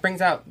it just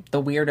brings out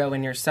the weirdo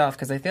in yourself,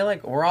 because I feel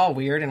like we're all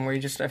weird and we're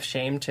just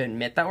ashamed to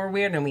admit that we're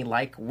weird, and we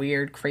like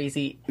weird,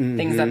 crazy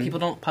things that people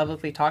don't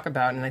publicly talk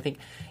about, and I think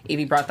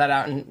Evie brought that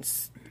out in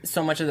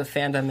so much of the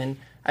fandom, and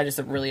I just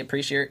really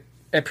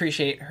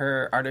appreciate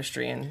her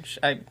artistry, and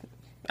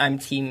I'm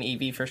Team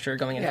Evie for sure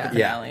going into the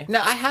finale.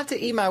 Now, I have to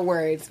eat my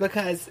words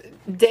because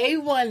day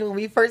one, when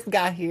we first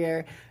got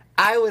here,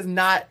 I was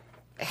not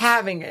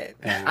having it.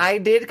 Yeah. I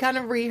did kind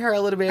of read her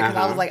a little bit because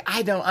I was like,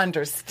 I don't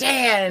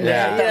understand.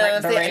 Yeah. You know what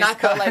I'm The saying? And I race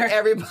felt car. like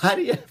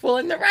everybody is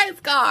pulling the race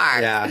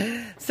car.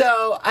 Yeah.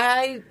 So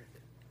I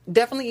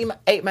definitely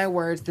ate my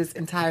words this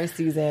entire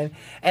season,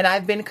 and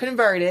I've been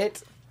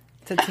converted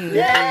to Team Evie.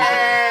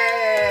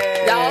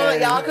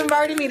 Y'all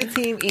converted me to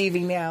Team Evie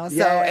now. So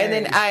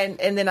Yay.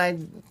 and then I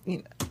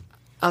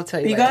I'll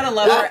tell you. You later. gotta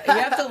love her. You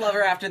have to love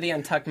her after the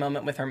Untucked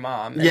moment with her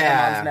mom. And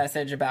Yeah. her mom's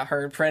message about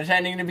her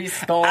pretending to be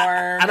Storm.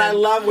 And I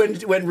love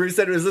when Ruth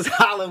said it was this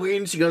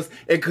Halloween, she goes,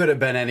 it could have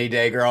been any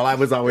day, girl. I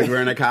was always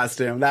wearing a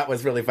costume. That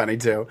was really funny,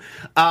 too.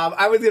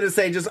 I was going to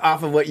say, just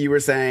off of what you were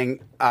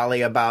saying,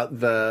 Ollie, about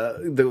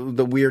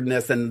the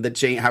weirdness and the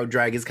change, how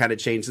drag has kind of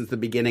changed since the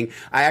beginning.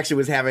 I actually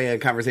was having a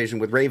conversation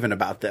with Raven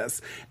about this.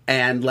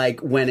 And,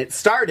 like, when it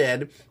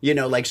started, you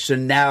know, like,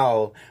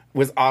 Chanel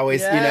was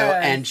always, you know,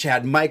 and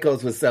Chad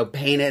Michaels was so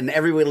painted and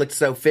everybody looked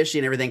so fishy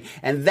and everything.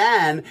 And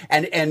then,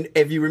 and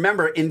if you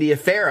remember, India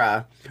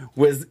Farah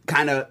was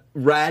kind of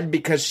red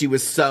because she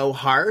was so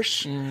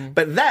harsh.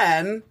 But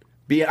then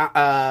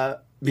Bianca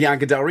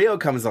Del Rio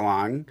comes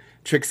along,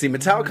 Trixie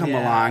Mattel come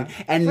along,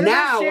 and What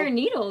now about Sharon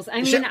Needles?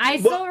 I mean, I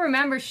still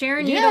remember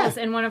Sharon Needles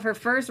in one of her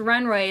first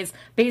runways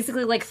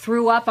basically like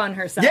threw up on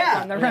herself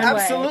on the runway.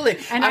 Absolutely.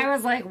 And I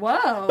was like,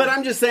 whoa. But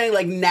I'm just saying,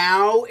 like,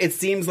 now it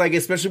seems like,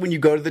 especially when you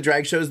go to the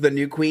drag shows, the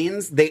new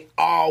queens, they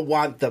all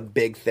want the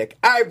big, thick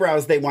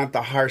eyebrows. They want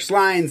the harsh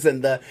lines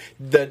and the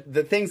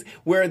things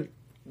where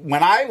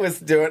when I was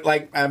doing,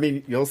 like, I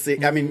mean, you'll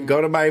see, I mean,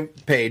 go to my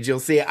page, you'll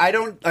see, I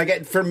don't,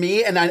 like, for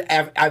me, and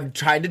I've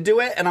tried to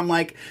do it, and I'm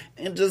like,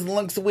 it just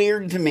looks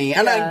weird to me.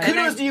 And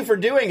kudos to you for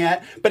doing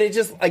it, but it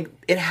just, like,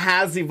 it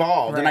has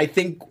evolved. And I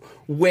think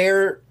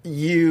where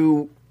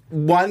you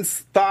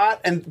once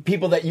thought, and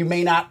people that you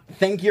may not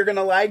think you're going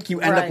to like,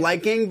 you end up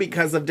liking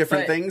because of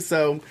different things,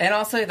 so. And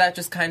also, that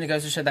just kind of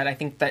goes to show that I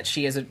think that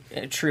she is a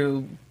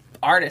true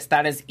artist.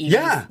 That is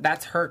Evie's,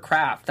 that's her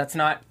craft. That's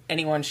not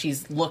anyone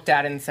she's looked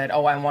at and said,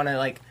 oh, I want to,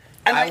 like,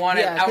 I want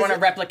to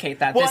replicate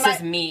that. Well, this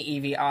is me,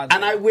 Evie Oddly.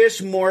 And I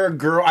wish more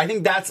I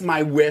think that's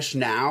my wish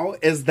now,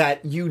 is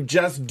that you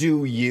just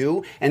do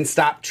you and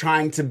stop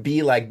trying to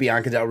be like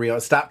Bianca Del Rio.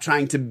 Stop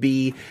trying to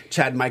be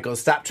Chad Michaels.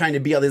 Stop trying to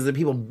be all these other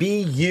people.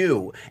 Be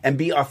you and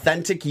be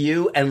authentic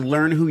you and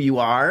learn who you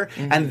are.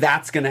 And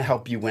that's going to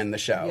help you win the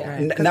show. Yeah.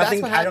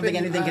 Nothing. I don't think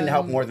anything can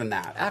help more than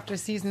that. After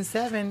season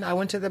 7, I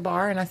went to the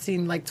bar and I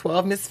seen like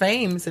 12 Miss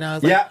Fames, and I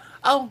was like,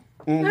 oh,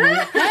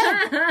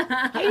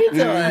 how you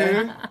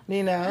doing?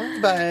 You know,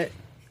 but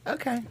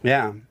okay.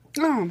 Yeah.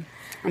 Oh,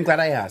 I'm glad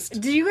I asked.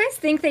 Do you guys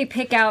think they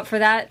pick out for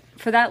that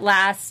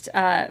last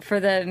for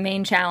the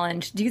main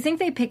challenge? Do you think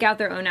they pick out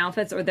their own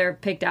outfits or they're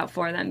picked out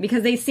for them?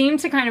 Because they seem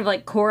to kind of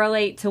like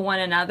correlate to one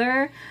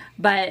another,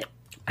 but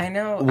I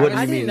know. What do you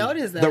I didn't mean?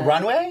 notice that. The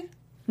runway?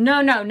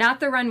 no,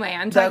 not the runway.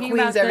 I'm talking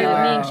Queens about the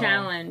everywhere. main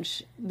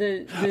challenge.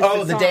 The the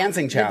song-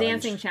 dancing challenge. The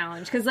dancing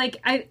challenge. Because like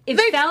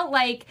it felt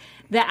like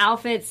the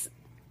outfits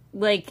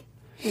like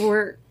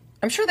were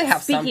I'm sure they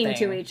have speaking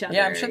something to each other.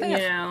 Yeah, I'm sure they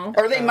have. You know?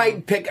 Or they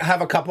might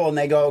have a couple and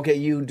they go, okay,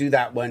 you do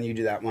that one, you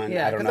do that one.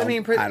 Yeah, I don't because know.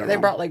 I mean, they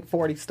brought like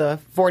 40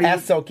 stuff, 40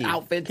 Ask Silky.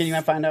 outfits. Can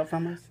you find out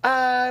from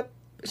us?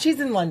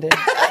 She's in London.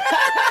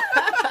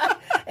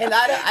 And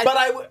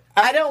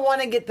I don't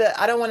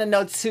want to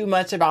know too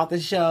much about the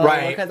show,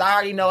 Right. Because I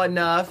already know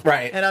enough,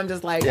 Right. And I'm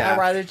just like, Yeah. I'd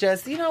rather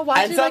just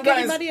watch it like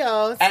anybody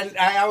else. And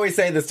I always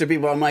say this to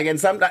people. I'm like, and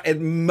sometimes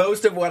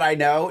most of what I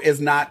know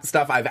is not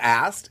stuff I've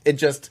asked. It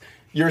just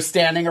you're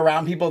standing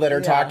around people that are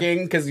Yeah.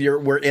 talking because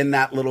we're in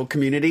that little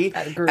community,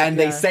 group, and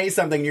they yeah. say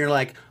something, and you're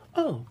like,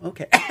 oh,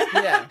 okay.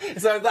 Yeah.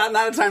 So a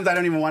lot of times I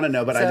don't even want to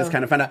know, but I So, just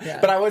kind of find out. yeah.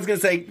 But I was going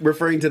to say,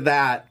 referring to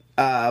that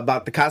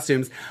about the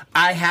costumes,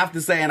 I have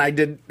to say, and I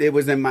did. It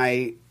was in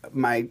my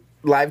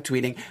live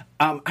tweeting.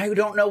 I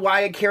don't know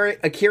why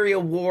Akira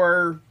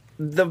wore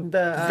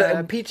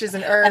the peaches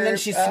and herbs. and then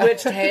she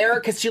switched hair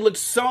because she looked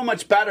so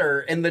much better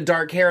in the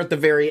dark hair at the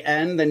very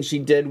end than she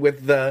did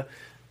with the.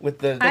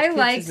 I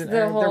liked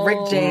the whole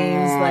Rick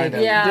James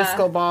Yeah.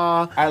 disco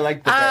ball. I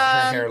liked her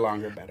hair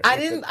longer better.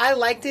 I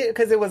liked it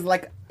because it was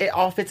like it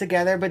all fit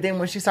together. But then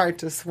when she started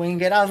to swing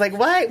it, I was like,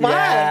 "What? Why?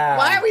 Yeah.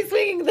 Why are we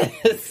swinging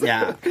this?"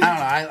 Yeah, I don't know.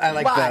 I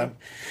like Why?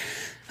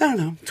 I don't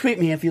know. Tweet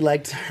me if you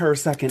liked her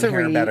second hair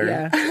Read, better.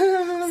 yeah.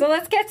 So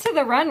let's get to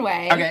the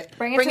runway. Okay.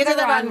 Bring it to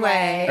the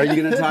runway. Are you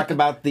going to talk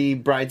about the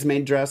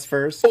bridesmaid dress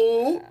first?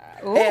 Ooh.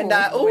 And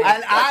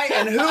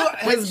And who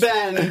has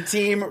been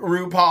Team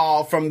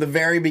RuPaul from the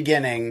very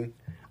beginning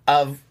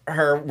of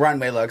her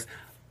runway looks?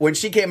 When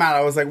she came out,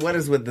 I was like, "What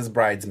is with this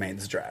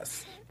bridesmaid's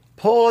dress?"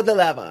 pull the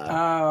lever.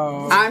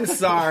 I'm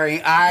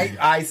sorry.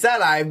 I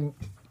said I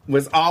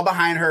was all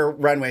behind her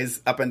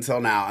runways up until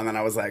now, and then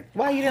I was like,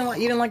 Why you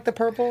didn't like the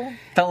purple?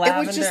 The it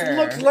lavender. was just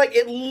looked like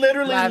it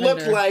literally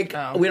looked Lavender. like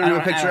Oh, we don't have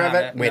a I don't picture of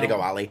have it. it, Way to no.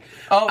 go, Ollie.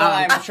 Oh,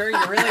 well, I'm sure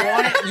you really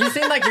want it. You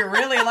seem like you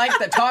really like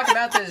to talk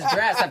about this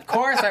dress. Of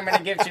course I'm going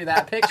to give you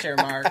that picture,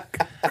 Mark.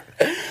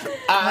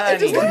 It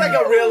just looked like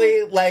a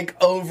really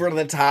over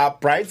the top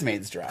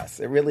bridesmaid's dress.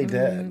 It really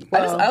did.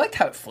 I liked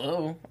how it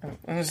flew.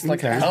 I just like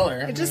Okay. the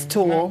color. It's just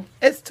Tool.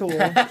 It's Tool.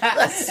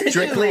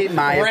 Strictly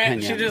my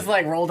opinion. She just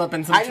rolled up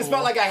in some I just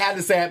felt like I had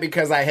to say it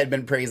because I had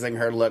been praising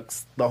her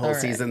looks the whole All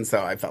right. season,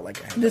 so I felt like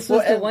I had to. This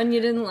was the one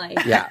you didn't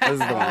like. Yeah, this is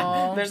the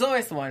one. There's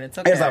always one. It's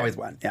okay. There's always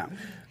one, yeah.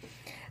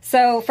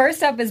 So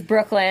first up is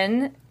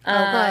Brooklyn.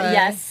 Okay.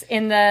 Yes,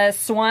 in the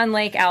Swan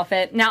Lake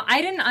outfit. Now,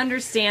 I didn't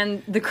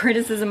understand the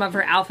criticism of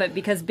her outfit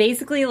because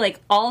basically,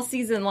 all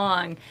season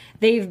long,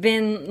 they've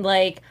been,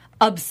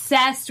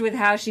 obsessed with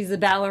how she's a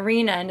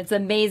ballerina, and it's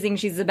amazing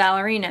she's a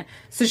ballerina.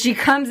 So she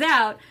comes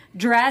out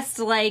dressed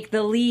like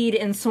the lead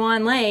in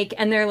Swan Lake,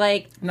 and they're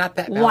like, Not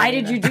that why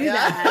ballerina." did you do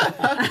that?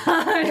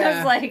 I Yeah.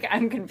 was like,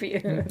 I'm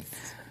confused.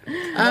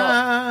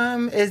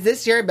 Is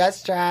this your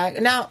best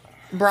drag? Now,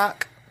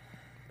 Brock,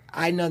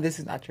 I know this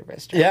is not your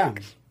best drag. Yeah.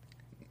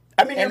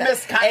 I mean, you're And,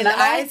 Miss and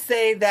Continental. I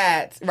say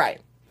that, right.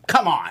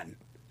 Come on.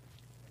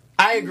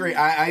 I agree.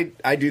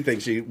 I do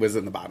think she was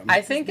in the bottom. I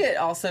think it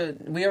also.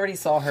 We already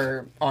saw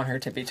her on her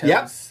tippy toes.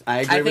 Yep, I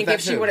agree with think that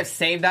if she too. would have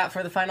saved that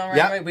for the final Yep.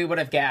 runway, we would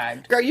have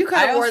gagged. Girl, you could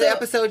have I wore the also-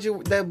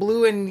 episode, the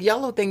blue and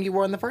yellow thing you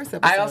wore in the first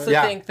episode. I also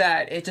Yeah. think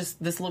that it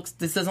just this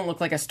doesn't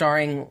look like a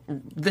starring.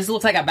 This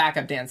looks like a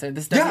backup dancer.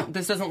 This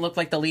doesn't look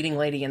like the leading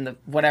lady in the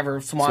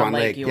whatever Swan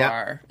Lake you yep.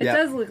 are. It Yep.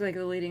 does look like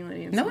the leading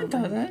lady. in No, Swan it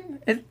Lake.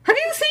 doesn't. Have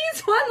you seen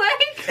Swan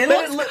Lake? It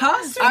But looks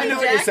costumey. I know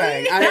what you're Jackie.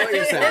 saying. I know what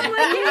you're saying.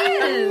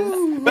 It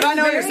is. But I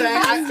know what you're Very saying.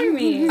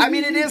 costumey. I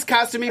mean, it is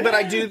costumey, but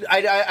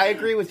I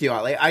agree with you,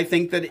 Ollie. I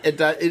think that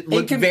it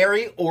looked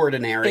very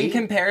ordinary. In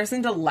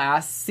comparison to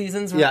last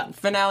season's Yeah.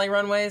 finale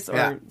runways or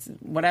Yeah.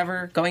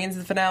 whatever, going into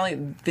the finale,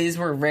 these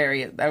were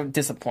very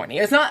disappointing.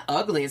 It's not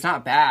ugly, it's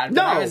not bad.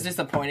 But No. I was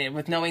disappointed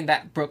with knowing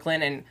that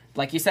Brooklyn, and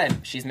like you said,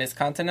 she's Miss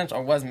Continental,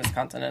 or was Miss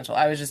Continental.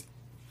 I was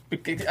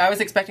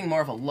expecting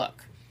more of a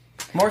look.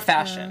 More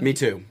fashion. Me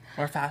too.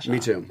 More fashion. Me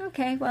too.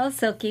 Okay, well,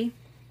 Silky.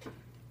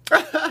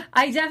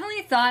 I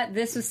definitely thought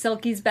this was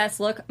Silky's best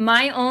look.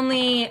 My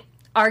only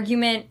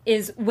argument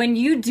is when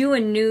you do a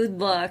nude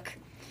look,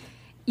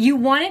 you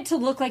want it to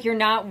look like you're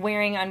not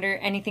wearing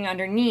anything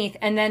underneath,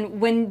 and then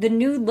when the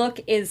nude look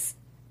is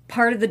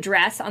part of the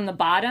dress on the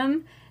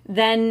bottom,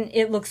 then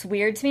it looks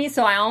weird to me.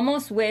 So I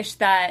almost wish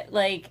that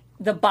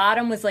the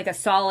bottom was a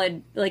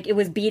solid, it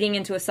was beating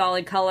into a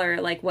solid color,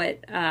 like what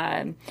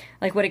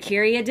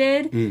Akira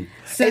did.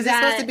 So Is it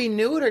supposed to be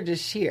nude or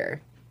just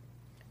sheer?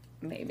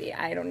 maybe,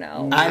 I don't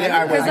know. I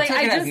Because, I took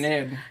it as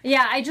nude.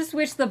 Yeah, I just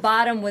wish the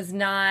bottom was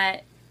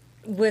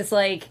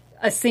like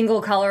a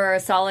single color or a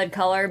solid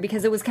color,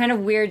 because it was kind of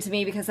weird to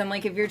me, because I'm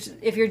like,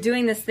 if you're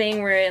doing this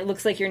thing where it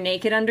looks like you're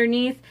naked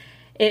underneath,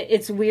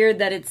 it's weird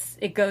that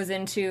it goes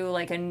into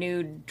a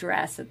nude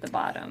dress at the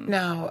bottom.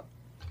 Now,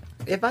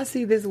 if I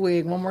see this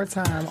wig one more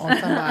time on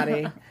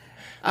somebody,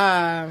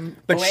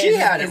 But Wait, she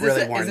hadn't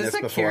really this worn this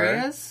before.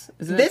 Akira's?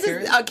 Is it this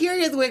Akira's? is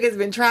Akira's wig has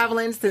been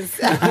traveling since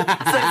season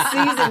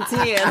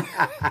 10.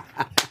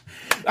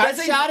 But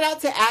shout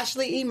out to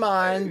Ashley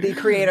Iman, the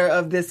creator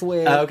of this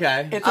wig.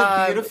 Okay. It's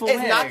a beautiful It's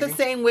wig. not the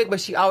same wig, but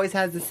she always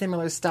has the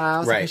similar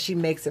styles Right. because she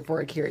makes it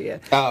for Akira.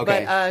 Oh,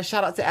 okay. But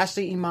shout out to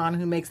Ashley Iman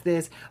who makes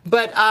this.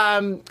 But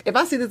if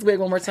I see this wig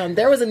one more time,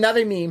 there was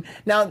another meme.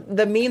 Now,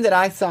 the meme that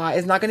I saw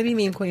is not going to be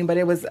Meme Queen, but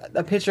it was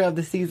a picture of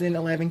the season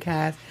 11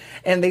 cast,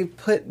 and they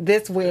put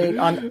this wig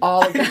on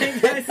all of them.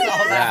 I saw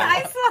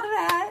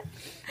that.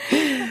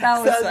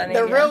 That was So funny.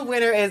 the yeah. real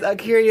winner is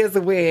Akira's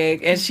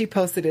wig, and she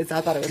posted it, so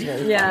I thought it was really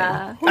funny.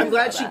 Yeah. I'm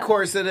glad she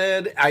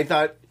corseted. I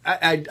thought,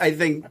 I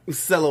think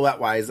silhouette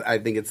wise, I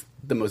think it's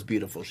the most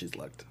beautiful she's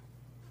looked.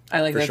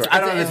 I like for that. sure. I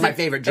don't know if it's my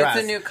favorite dress.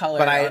 It's a new color.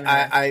 but on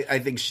her. I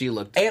think she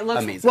looked It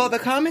looks- amazing. Well, the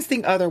comments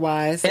think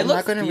otherwise. It I'm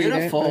looks not going to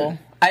beautiful.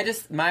 read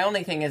it. My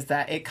only thing is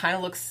that it kind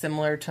of looks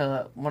similar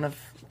to one of.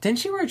 Didn't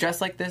she wear a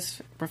dress like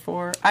this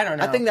before? I don't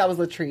know. I think that was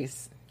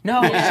Latrice.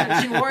 No,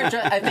 she wore a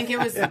dress. I think it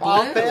was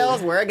All blue.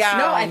 fails, wear a gown.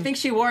 No, I think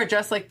she wore a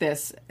dress like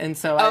this, and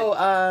so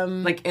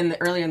like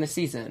earlier in the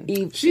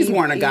season. She's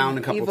worn a gown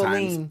a couple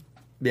times. Eveline.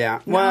 Yeah.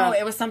 No, Well,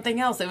 it was something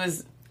else. It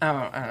was. I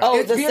don't know. Oh,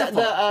 It's beautiful.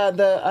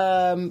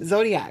 the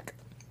Zodiac,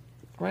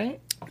 right?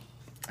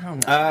 I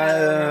don't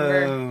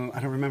know. I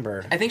don't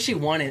remember. I think she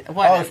won it. Oh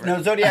Whatever.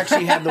 no, Zodiac.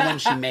 She had the one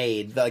she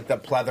made, like the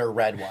pleather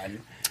red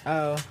one.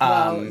 Oh,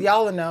 well,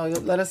 y'all will know.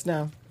 Let us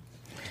know.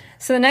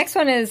 So the next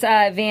one is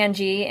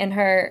Vanjie and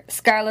her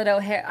Scarlett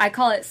O'Hara. I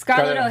call it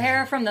Scarlett Scarlett-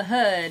 O'Hara from the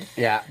Hood.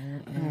 Yeah.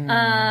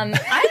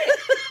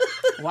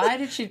 Why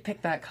did she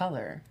pick that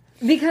color?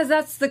 Because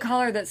that's the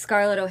color that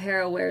Scarlett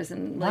O'Hara wears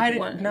in Why like did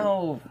one.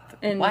 no?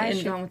 in Why is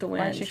she Gone with the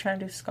Why is Wind. she trying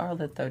to do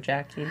Scarlet though,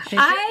 Jackie?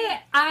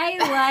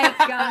 I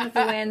like Gone with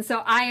the Wind,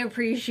 so I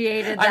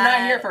appreciated that. I'm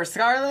not here for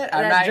Scarlet.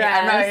 I'm not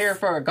dress. here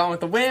for Gone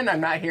with the Wind.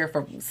 I'm not here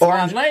for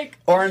Swan Lake.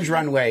 Orange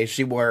Runway.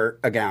 She wore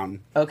a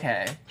gown.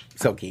 Okay.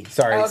 Silky.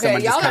 Sorry, Okay,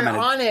 someone just y'all are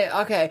commented. on it.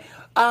 Okay,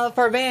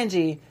 for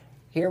Vanjie,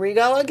 here we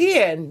go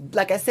again.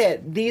 Like I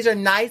said, these are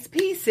nice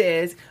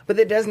pieces, but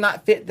it does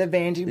not fit the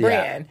Vanjie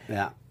brand.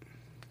 Yeah.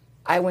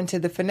 I went to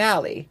the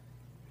finale,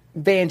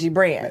 Vanjie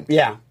brand.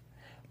 Yeah.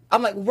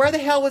 I'm like, where the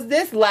hell was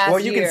this last year?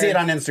 Well, you can see it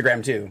on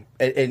Instagram too.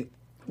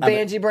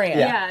 Vanjie brand.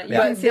 Yeah, you Yeah.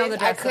 can see all the I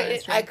dresses on couldn't.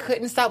 Instagram. I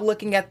couldn't stop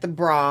looking at the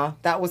bra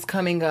that was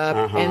coming up,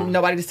 Uh-huh. and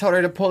nobody just told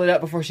her to pull it up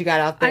before she got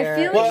out there. I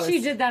feel Well, like she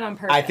did that on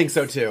purpose. I think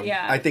so too.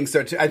 Yeah. I think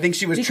so too. I think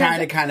she was Because trying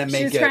to kind of make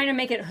She was it. trying to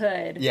make it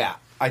hood. Yeah,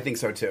 I think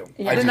so too.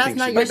 Yeah. I do Then that's think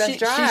not she your was. But best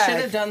she drive.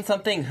 should have done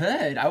something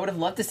hood. I would have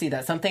loved to see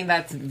that. Something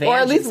that's Vanjie. Or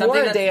at least something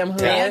wore a that's damn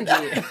hood.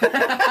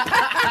 Vanjie.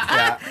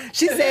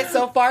 She said,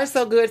 "So far,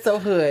 so good, so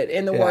hood."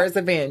 In the Yeah. words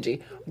of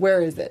Vanjie,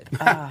 where is it?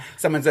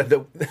 Someone said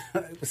that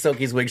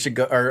Silky's wig should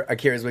go, or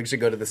Akira's wig should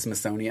go to the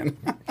Smithsonian.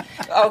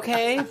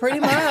 Okay, pretty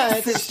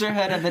much.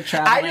 Sisterhood of the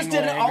traveling. I just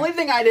didn't. wig. Only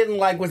thing I didn't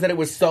like was that it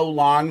was so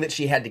long that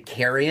she had to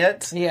carry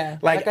it. Yeah.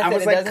 like, Like I I said,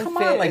 was it like, doesn't come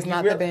fit. on, like It's you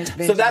not really- the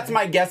bench So that's job.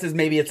 my guess is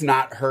maybe it's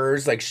not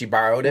hers. Like she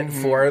borrowed it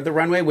for the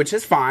runway, which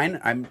is fine.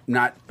 I'm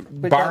not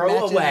borrow that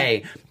matches-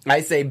 away.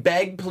 I say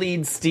beg,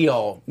 plead,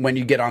 steal when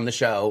you get on the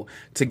show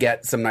to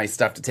get some nice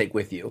stuff to take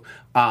with you.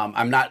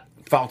 I'm not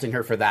faulting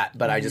her for that,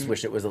 but I just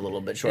wish it was a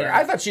little bit shorter. Yeah.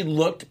 I thought she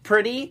looked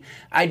pretty.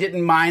 I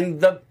didn't mind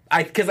the.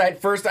 Because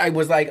at first I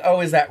was like,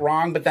 oh, is that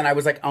wrong? But then I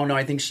was like, oh no,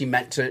 I think she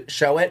meant to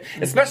show it,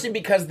 especially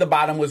because the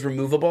bottom was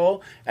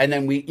removable, and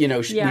then we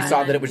Yeah,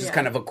 saw that it was just yeah.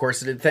 kind of a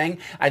corseted thing.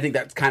 I think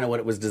that's kind of what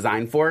it was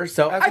designed for.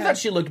 So I Okay. thought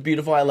she looked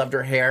beautiful. I loved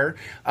her hair.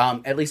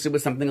 At least it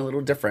was something a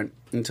little different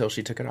until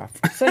she took it off.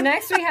 So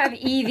next we have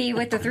Evie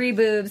with the 3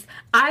 boobs.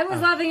 I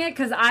was loving it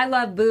because I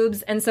love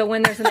boobs, and so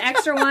when there's an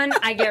extra one,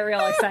 I get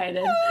real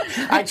excited.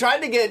 I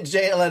tried to get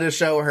Jayla to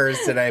show hers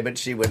today, but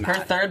she would not.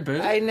 Her third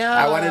boot. I know.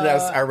 I wanted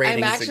our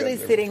ratings I'm to go actually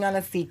through. sitting on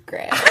a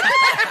secret.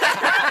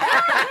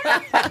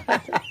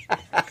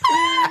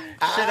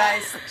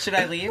 Should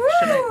I leave?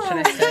 Should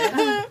I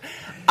stay?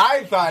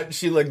 I thought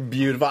she looked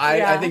beautiful. I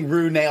Yeah. think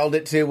Rue nailed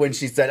it too when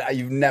she said,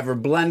 "You've never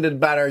blended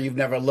better. You've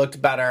never looked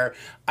better."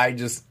 I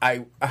just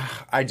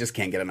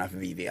can't get enough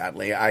of Evie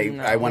Oddly.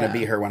 I want to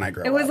be her when I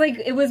grow up.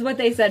 It was what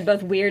they said,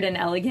 both weird and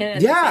elegant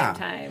at yeah. the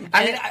same time.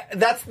 I mean,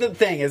 that's the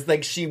thing is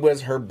like she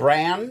was her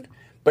brand,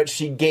 but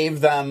she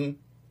gave them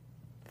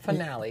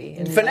Finale.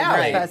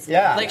 finale.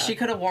 Yeah, Like she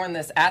could have worn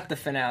this at the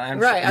finale. I'm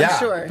Right, sure. I'm Yeah.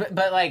 sure.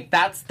 But like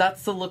that's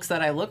the looks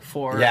that I look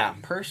for Yeah.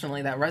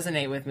 personally that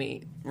resonate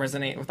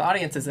with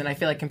audiences, and I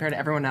feel like compared to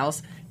everyone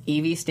else,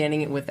 Evie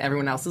standing with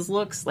everyone else's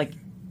looks, like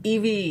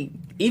Evie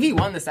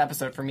won this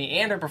episode for me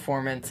and her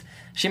performance.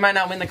 She might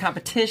not win the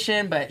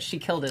competition, but she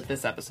killed it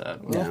this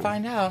episode. We'll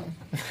find out.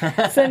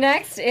 So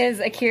next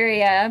is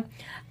Akira.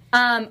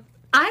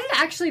 I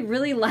actually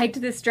really liked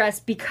this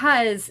dress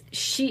because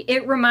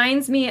it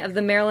reminds me of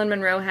the Marilyn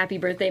Monroe Happy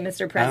Birthday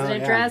Mr. President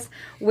yeah. dress,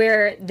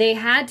 where they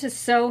had to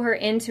sew her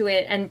into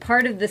it, and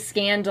part of the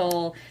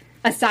scandal,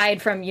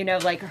 aside from,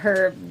 like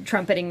her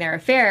trumpeting their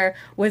affair,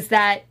 was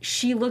that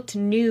she looked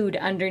nude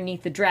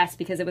underneath the dress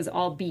because it was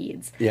all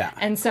beads. Yeah.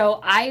 And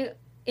so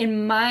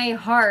in my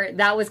heart,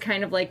 that was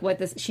kind of like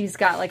she's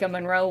got like a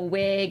Monroe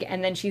wig,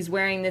 and then she's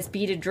wearing this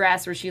beaded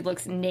dress where she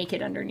looks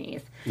naked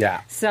underneath.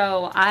 yeah.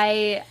 So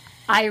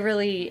I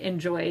really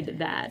enjoyed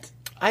that.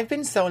 I've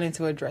been sewn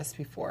into a dress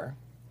before.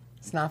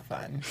 It's not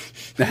fun.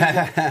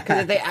 Because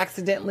if they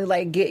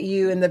accidentally get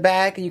you in the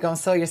back, you're going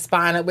to sew your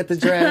spine up with the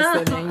dress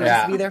and then you'll Yeah.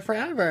 just be there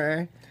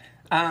forever.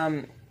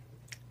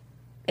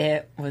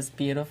 It was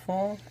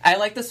beautiful. I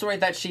like the story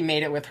that she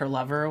made it with her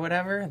lover or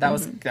whatever. That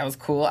was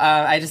cool.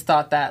 I just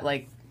thought that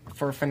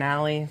for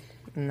finale,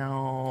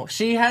 no,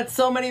 she had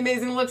so many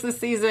amazing looks this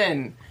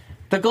season.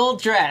 The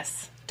gold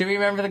dress. Do we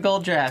remember the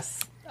gold dress?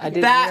 I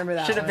didn't remember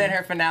that should have one. been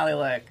her finale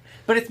look.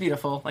 But it's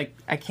beautiful.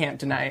 I can't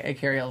deny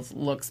Akariel's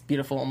looks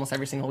beautiful almost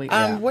every single week.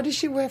 What did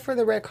she wear for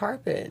the red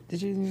carpet?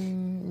 Did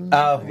you?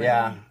 Oh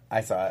yeah.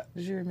 I saw it.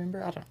 Did you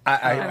remember?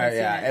 I don't.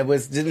 Yeah, it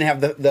was didn't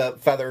have the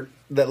feather,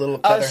 the little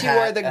feather. Oh, she hat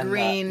wore the and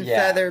green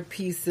feather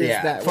pieces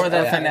that for were,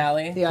 the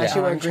finale. Yeah, she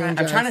wore a green I'm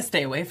dress. trying to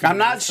stay away from. I'm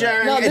not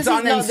sure. No, It's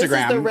on Instagram. This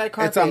is the red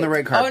carpet. It's on the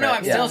red carpet. Oh no,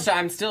 yeah.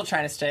 I'm still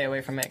trying to stay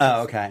away from it.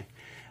 Oh, okay.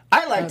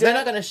 I liked it. They're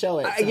not going to show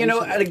it. So You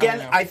know, and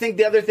again, I think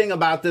the other thing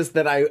about this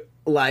that I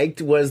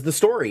liked was the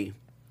story.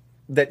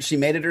 That she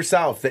made it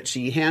herself, that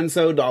she hand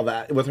sewed all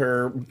that with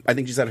her, I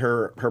think she said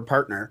her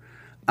partner.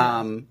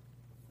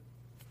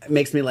 It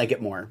makes me like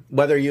it more.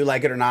 Whether you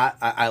like it or not,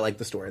 I like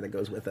the story that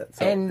goes with it.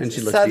 So, and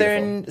she looks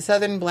beautiful.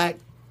 Southern black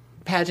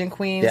pageant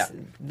queens, Yeah.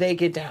 they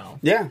get down.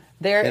 Yeah.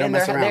 They don't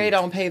mess around. they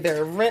don't pay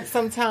their rent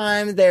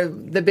sometimes.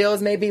 The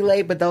bills may be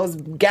late, but those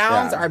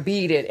gowns are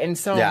beaded and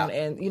sewn, Yeah.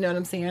 and you know what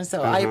I'm saying.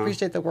 So I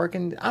appreciate the work,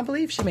 and I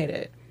believe she made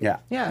it. Yeah.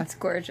 Yeah, It's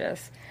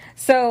gorgeous.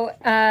 So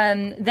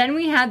then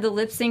we had the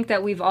lip sync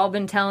that we've all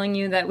been telling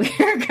you that we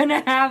are going to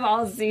have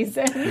all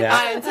season. Yeah.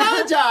 I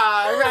told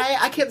y'all, right?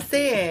 I kept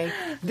saying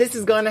this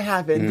is going to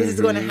happen. This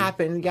is going to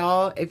happen,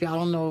 y'all. If y'all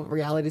don't know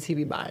reality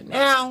TV by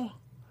now.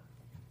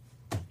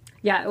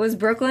 Yeah, it was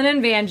Brooklyn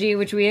and Vanjie,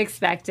 which we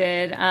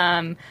expected.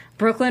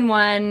 Brooklyn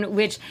won,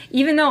 which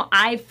even though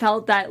I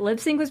felt that lip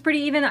sync was pretty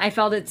even, I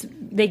felt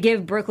they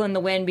give Brooklyn the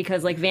win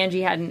because like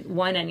Vanjie hadn't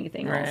won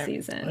anything all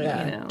season.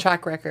 Yeah, You know?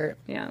 track record.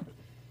 Yeah.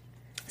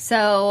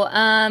 So,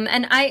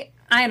 and I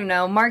don't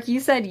know. Mark, you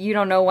said you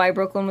don't know why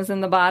Brooklyn was in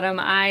the bottom.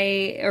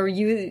 Or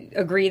you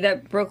agree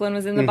that Brooklyn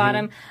was in the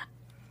bottom.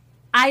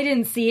 I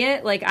didn't see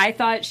it. Like I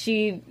thought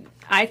she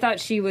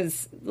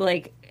was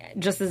like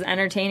just as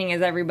entertaining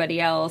as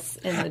everybody else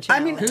in the challenge. I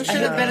mean, Who should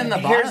have been in the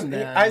bottom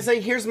then? I say,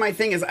 here's my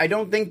thing is, I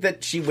don't think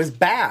that she was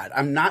bad.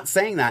 I'm not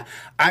saying that.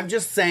 I'm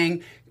just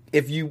saying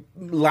if you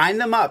line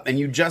them up and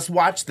you just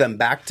watch them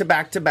back to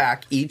back to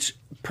back, each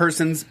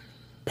person's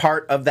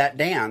part of that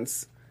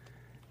dance,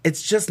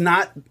 it's just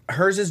not,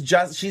 hers is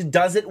just, she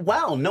does it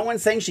well. No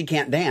one's saying she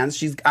can't dance.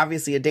 She's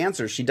obviously a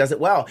dancer. She does it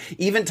well.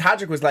 Even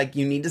Todrick was like,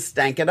 you need to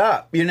stank it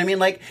up. You know what I mean?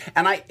 Like,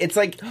 and it's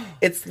like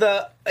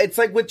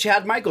with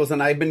Chad Michaels,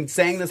 and I've been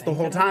saying this the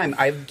whole time.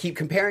 I keep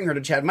comparing her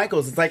to Chad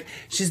Michaels. It's like,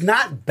 she's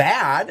not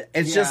bad.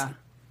 It's just,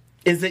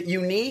 is it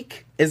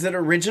unique? Is it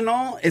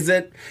original? Is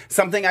it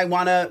something I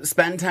want to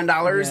spend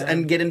 $10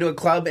 and get into a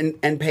club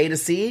and pay to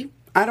see?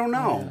 I don't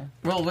know.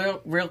 Well,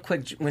 real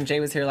quick, when Jay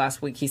was here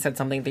last week, he said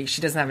something that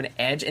she doesn't have an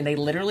edge, and they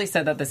literally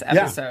said that this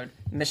episode.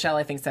 Michelle,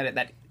 I think, said it,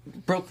 that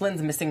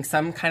Brooklyn's missing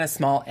some kind of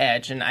small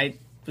edge, and I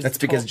was That's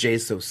because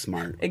Jay's so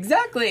smart.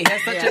 Exactly. He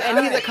has such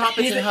and he's a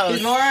competent host.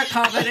 He's more a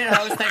competent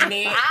host than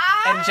me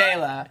and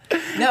Jayla.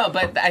 No,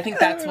 but I think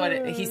that's what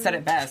he said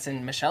it best,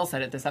 and Michelle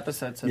said it this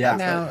episode. So Yeah.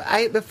 that's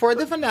No, before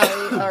the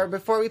finale or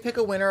before we pick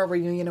a winner or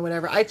reunion or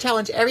whatever, I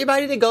challenge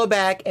everybody to go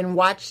back and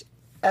watch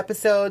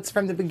episodes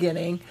from the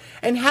beginning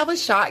and have a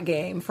shot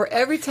game for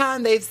every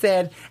time they've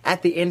said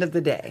at the end of the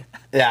day.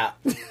 Yeah.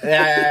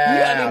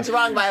 Nothing's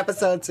wrong by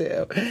episode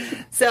 2.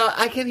 So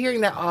I kept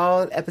hearing that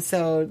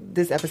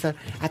this episode,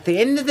 at the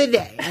end of the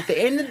day,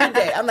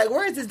 I'm like,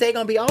 where is this day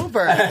going to be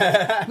over?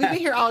 We've been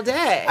here all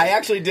day. I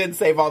actually did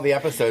save all the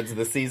episodes of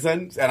the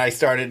season, and I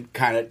started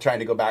kind of trying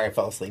to go back. I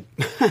fell asleep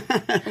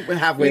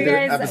halfway You through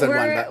guys, episode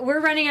 1. But.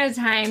 we're running out of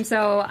time,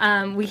 so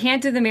we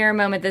can't do the mirror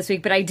moment this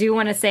week, but I do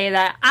want to say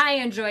that I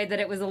enjoyed that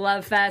it was a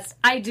love fest.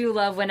 I do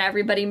love when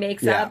everybody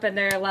makes up and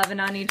they're loving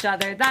on each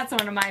other. That's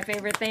one of my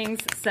favorite things.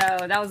 So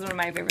that was one of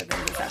my favorite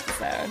things this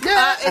episode.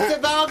 It's a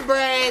Vogue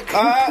break.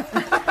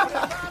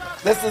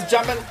 This is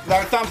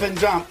our thump and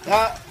jump.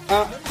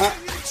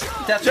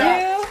 That's You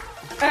right.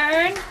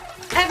 earn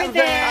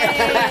everything.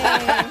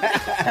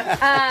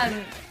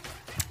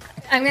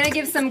 I'm going to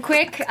give some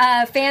quick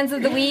fans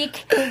of the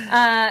week.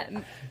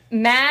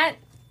 Matt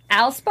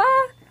Alspa.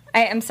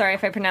 I'm sorry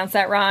if I pronounced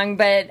that wrong,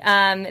 but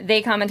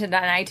they commented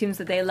on iTunes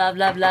that they love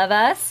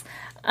us.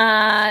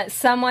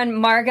 Someone,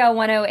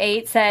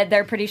 Marga108, said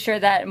they're pretty sure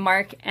that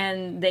Mark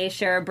and they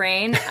share a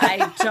brain.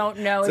 I don't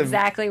know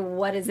exactly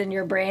what is in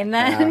your brain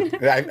then.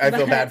 I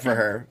feel bad for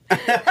her.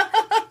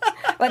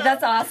 But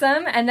that's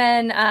awesome. And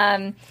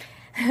then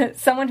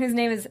someone whose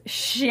name is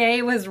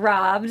Shay Was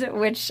Robbed,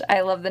 which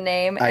I love the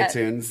name,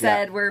 iTunes,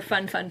 said we're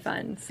fun. So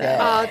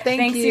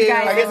thanks you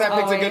guys. I guess I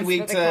picked a always good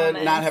week for the to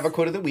comments. not have a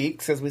quote of the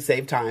week since we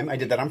saved time. I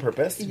did that on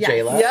purpose. Yes.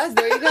 Jayla. Yes,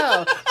 there you go.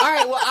 All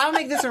right, well, I'll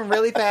make this one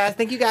really fast.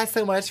 Thank you guys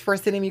so much for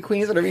sending me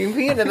Queens or being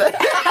Queen. So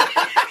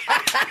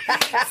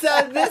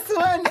this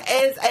one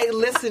is a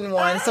listen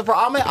one. So for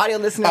all my audio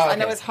listeners, I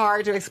know it's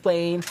hard to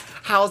explain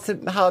how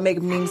to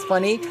make memes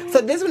funny.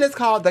 So this one is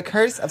called The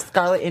Curse of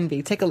Scarlet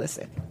Envy. Take a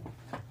listen.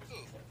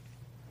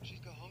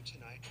 She'd go home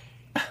tonight.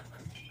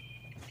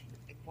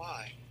 And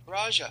why?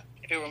 Raja.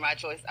 If it were my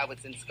choice, I would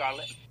send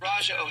Scarlett.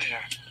 Raja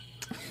O'Hare.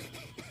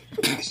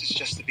 This is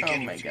just the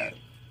beginning. Oh my God.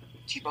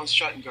 Keep on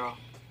strutting, girl.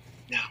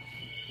 Now,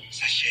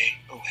 sashay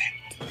away.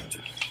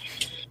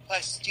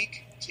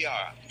 Plastique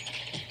tiara.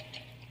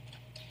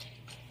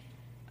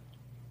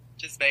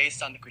 Just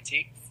based on the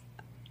critiques,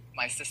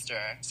 my sister,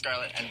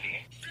 Scarlet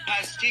Envy.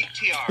 Plastique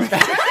tiara.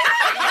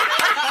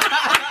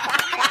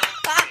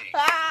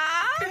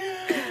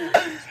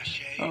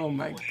 Sashay Oh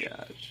my away.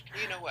 gosh.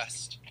 Lena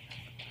West.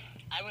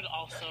 I would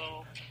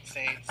also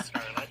say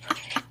Scarlett.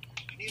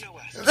 Nina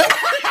West. Oh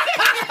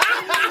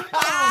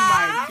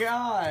my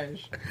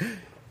gosh.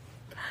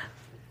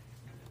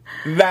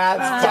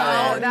 That's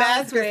funny. Don't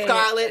mess with great.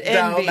 Scarlet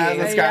Don't Envy. mess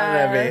with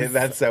Scarlet Envy.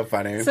 That's so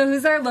funny. So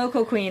who's our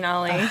local queen,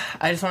 Ollie?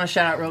 I just want to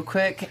shout out real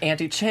quick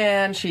Auntie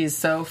Chan. She's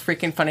so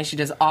freaking funny. She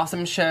does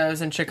awesome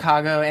shows in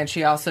Chicago, and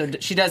she also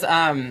she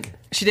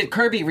did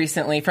Kirby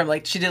recently from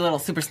she did a little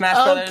Super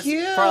Smash Brothers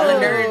cute. for all the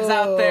nerds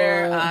out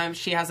there.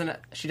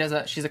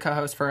 She's a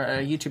co-host for a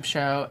YouTube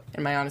show,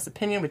 In My Honest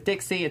Opinion, with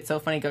Dixie. It's so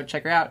funny. Go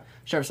check her out.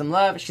 Show her some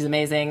love. She's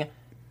amazing.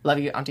 Love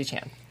you, Auntie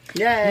Chan.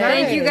 Yay.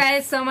 Thank you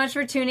guys so much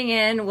for tuning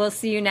in. We'll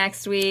see you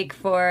next week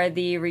for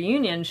the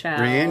reunion show.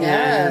 Reunion.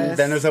 Yes.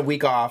 Then there's a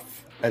week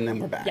off, and then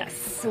we're back.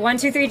 Yes. 1,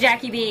 2, 3,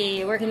 Jackie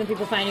B. Where can the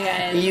people find you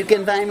guys? You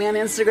can find me on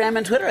Instagram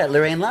and Twitter at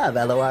Lorraine Love,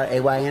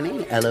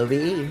 LORAYNE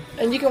LOVE.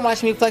 And you can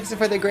watch me flexing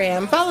for the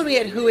gram. Follow me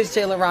at Who Is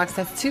Jayla Rocks.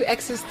 That's 2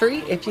 X's 3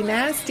 if you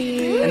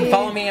nasty. And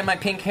follow me and my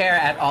pink hair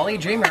at Ollie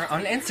Dreamer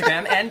on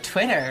Instagram and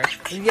Twitter.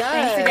 Thanks, you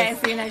Yes.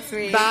 guys. See you next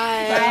week.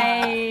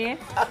 Bye.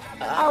 Bye.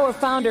 Our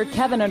founder,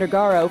 Kevin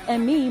Undergaro,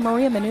 and me,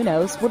 Maria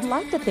Menounos, would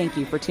like to thank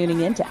you for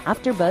tuning in to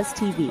AfterBuzz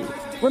TV.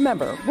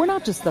 Remember, we're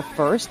not just the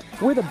first,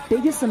 we're the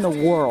biggest in the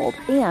world,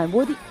 and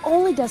we're the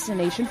only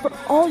destination for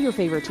all your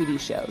favorite TV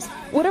shows.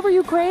 Whatever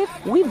you crave,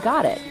 we've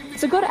got it.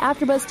 So go to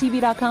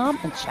AfterBuzzTV.com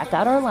and check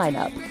out our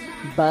lineup.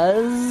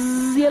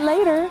 Buzz you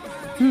later.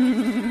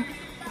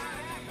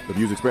 The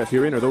views expressed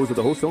herein are those of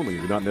the hosts only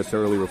and do not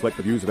necessarily reflect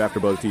the views of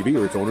AfterBuzz TV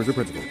or its owners or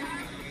principals.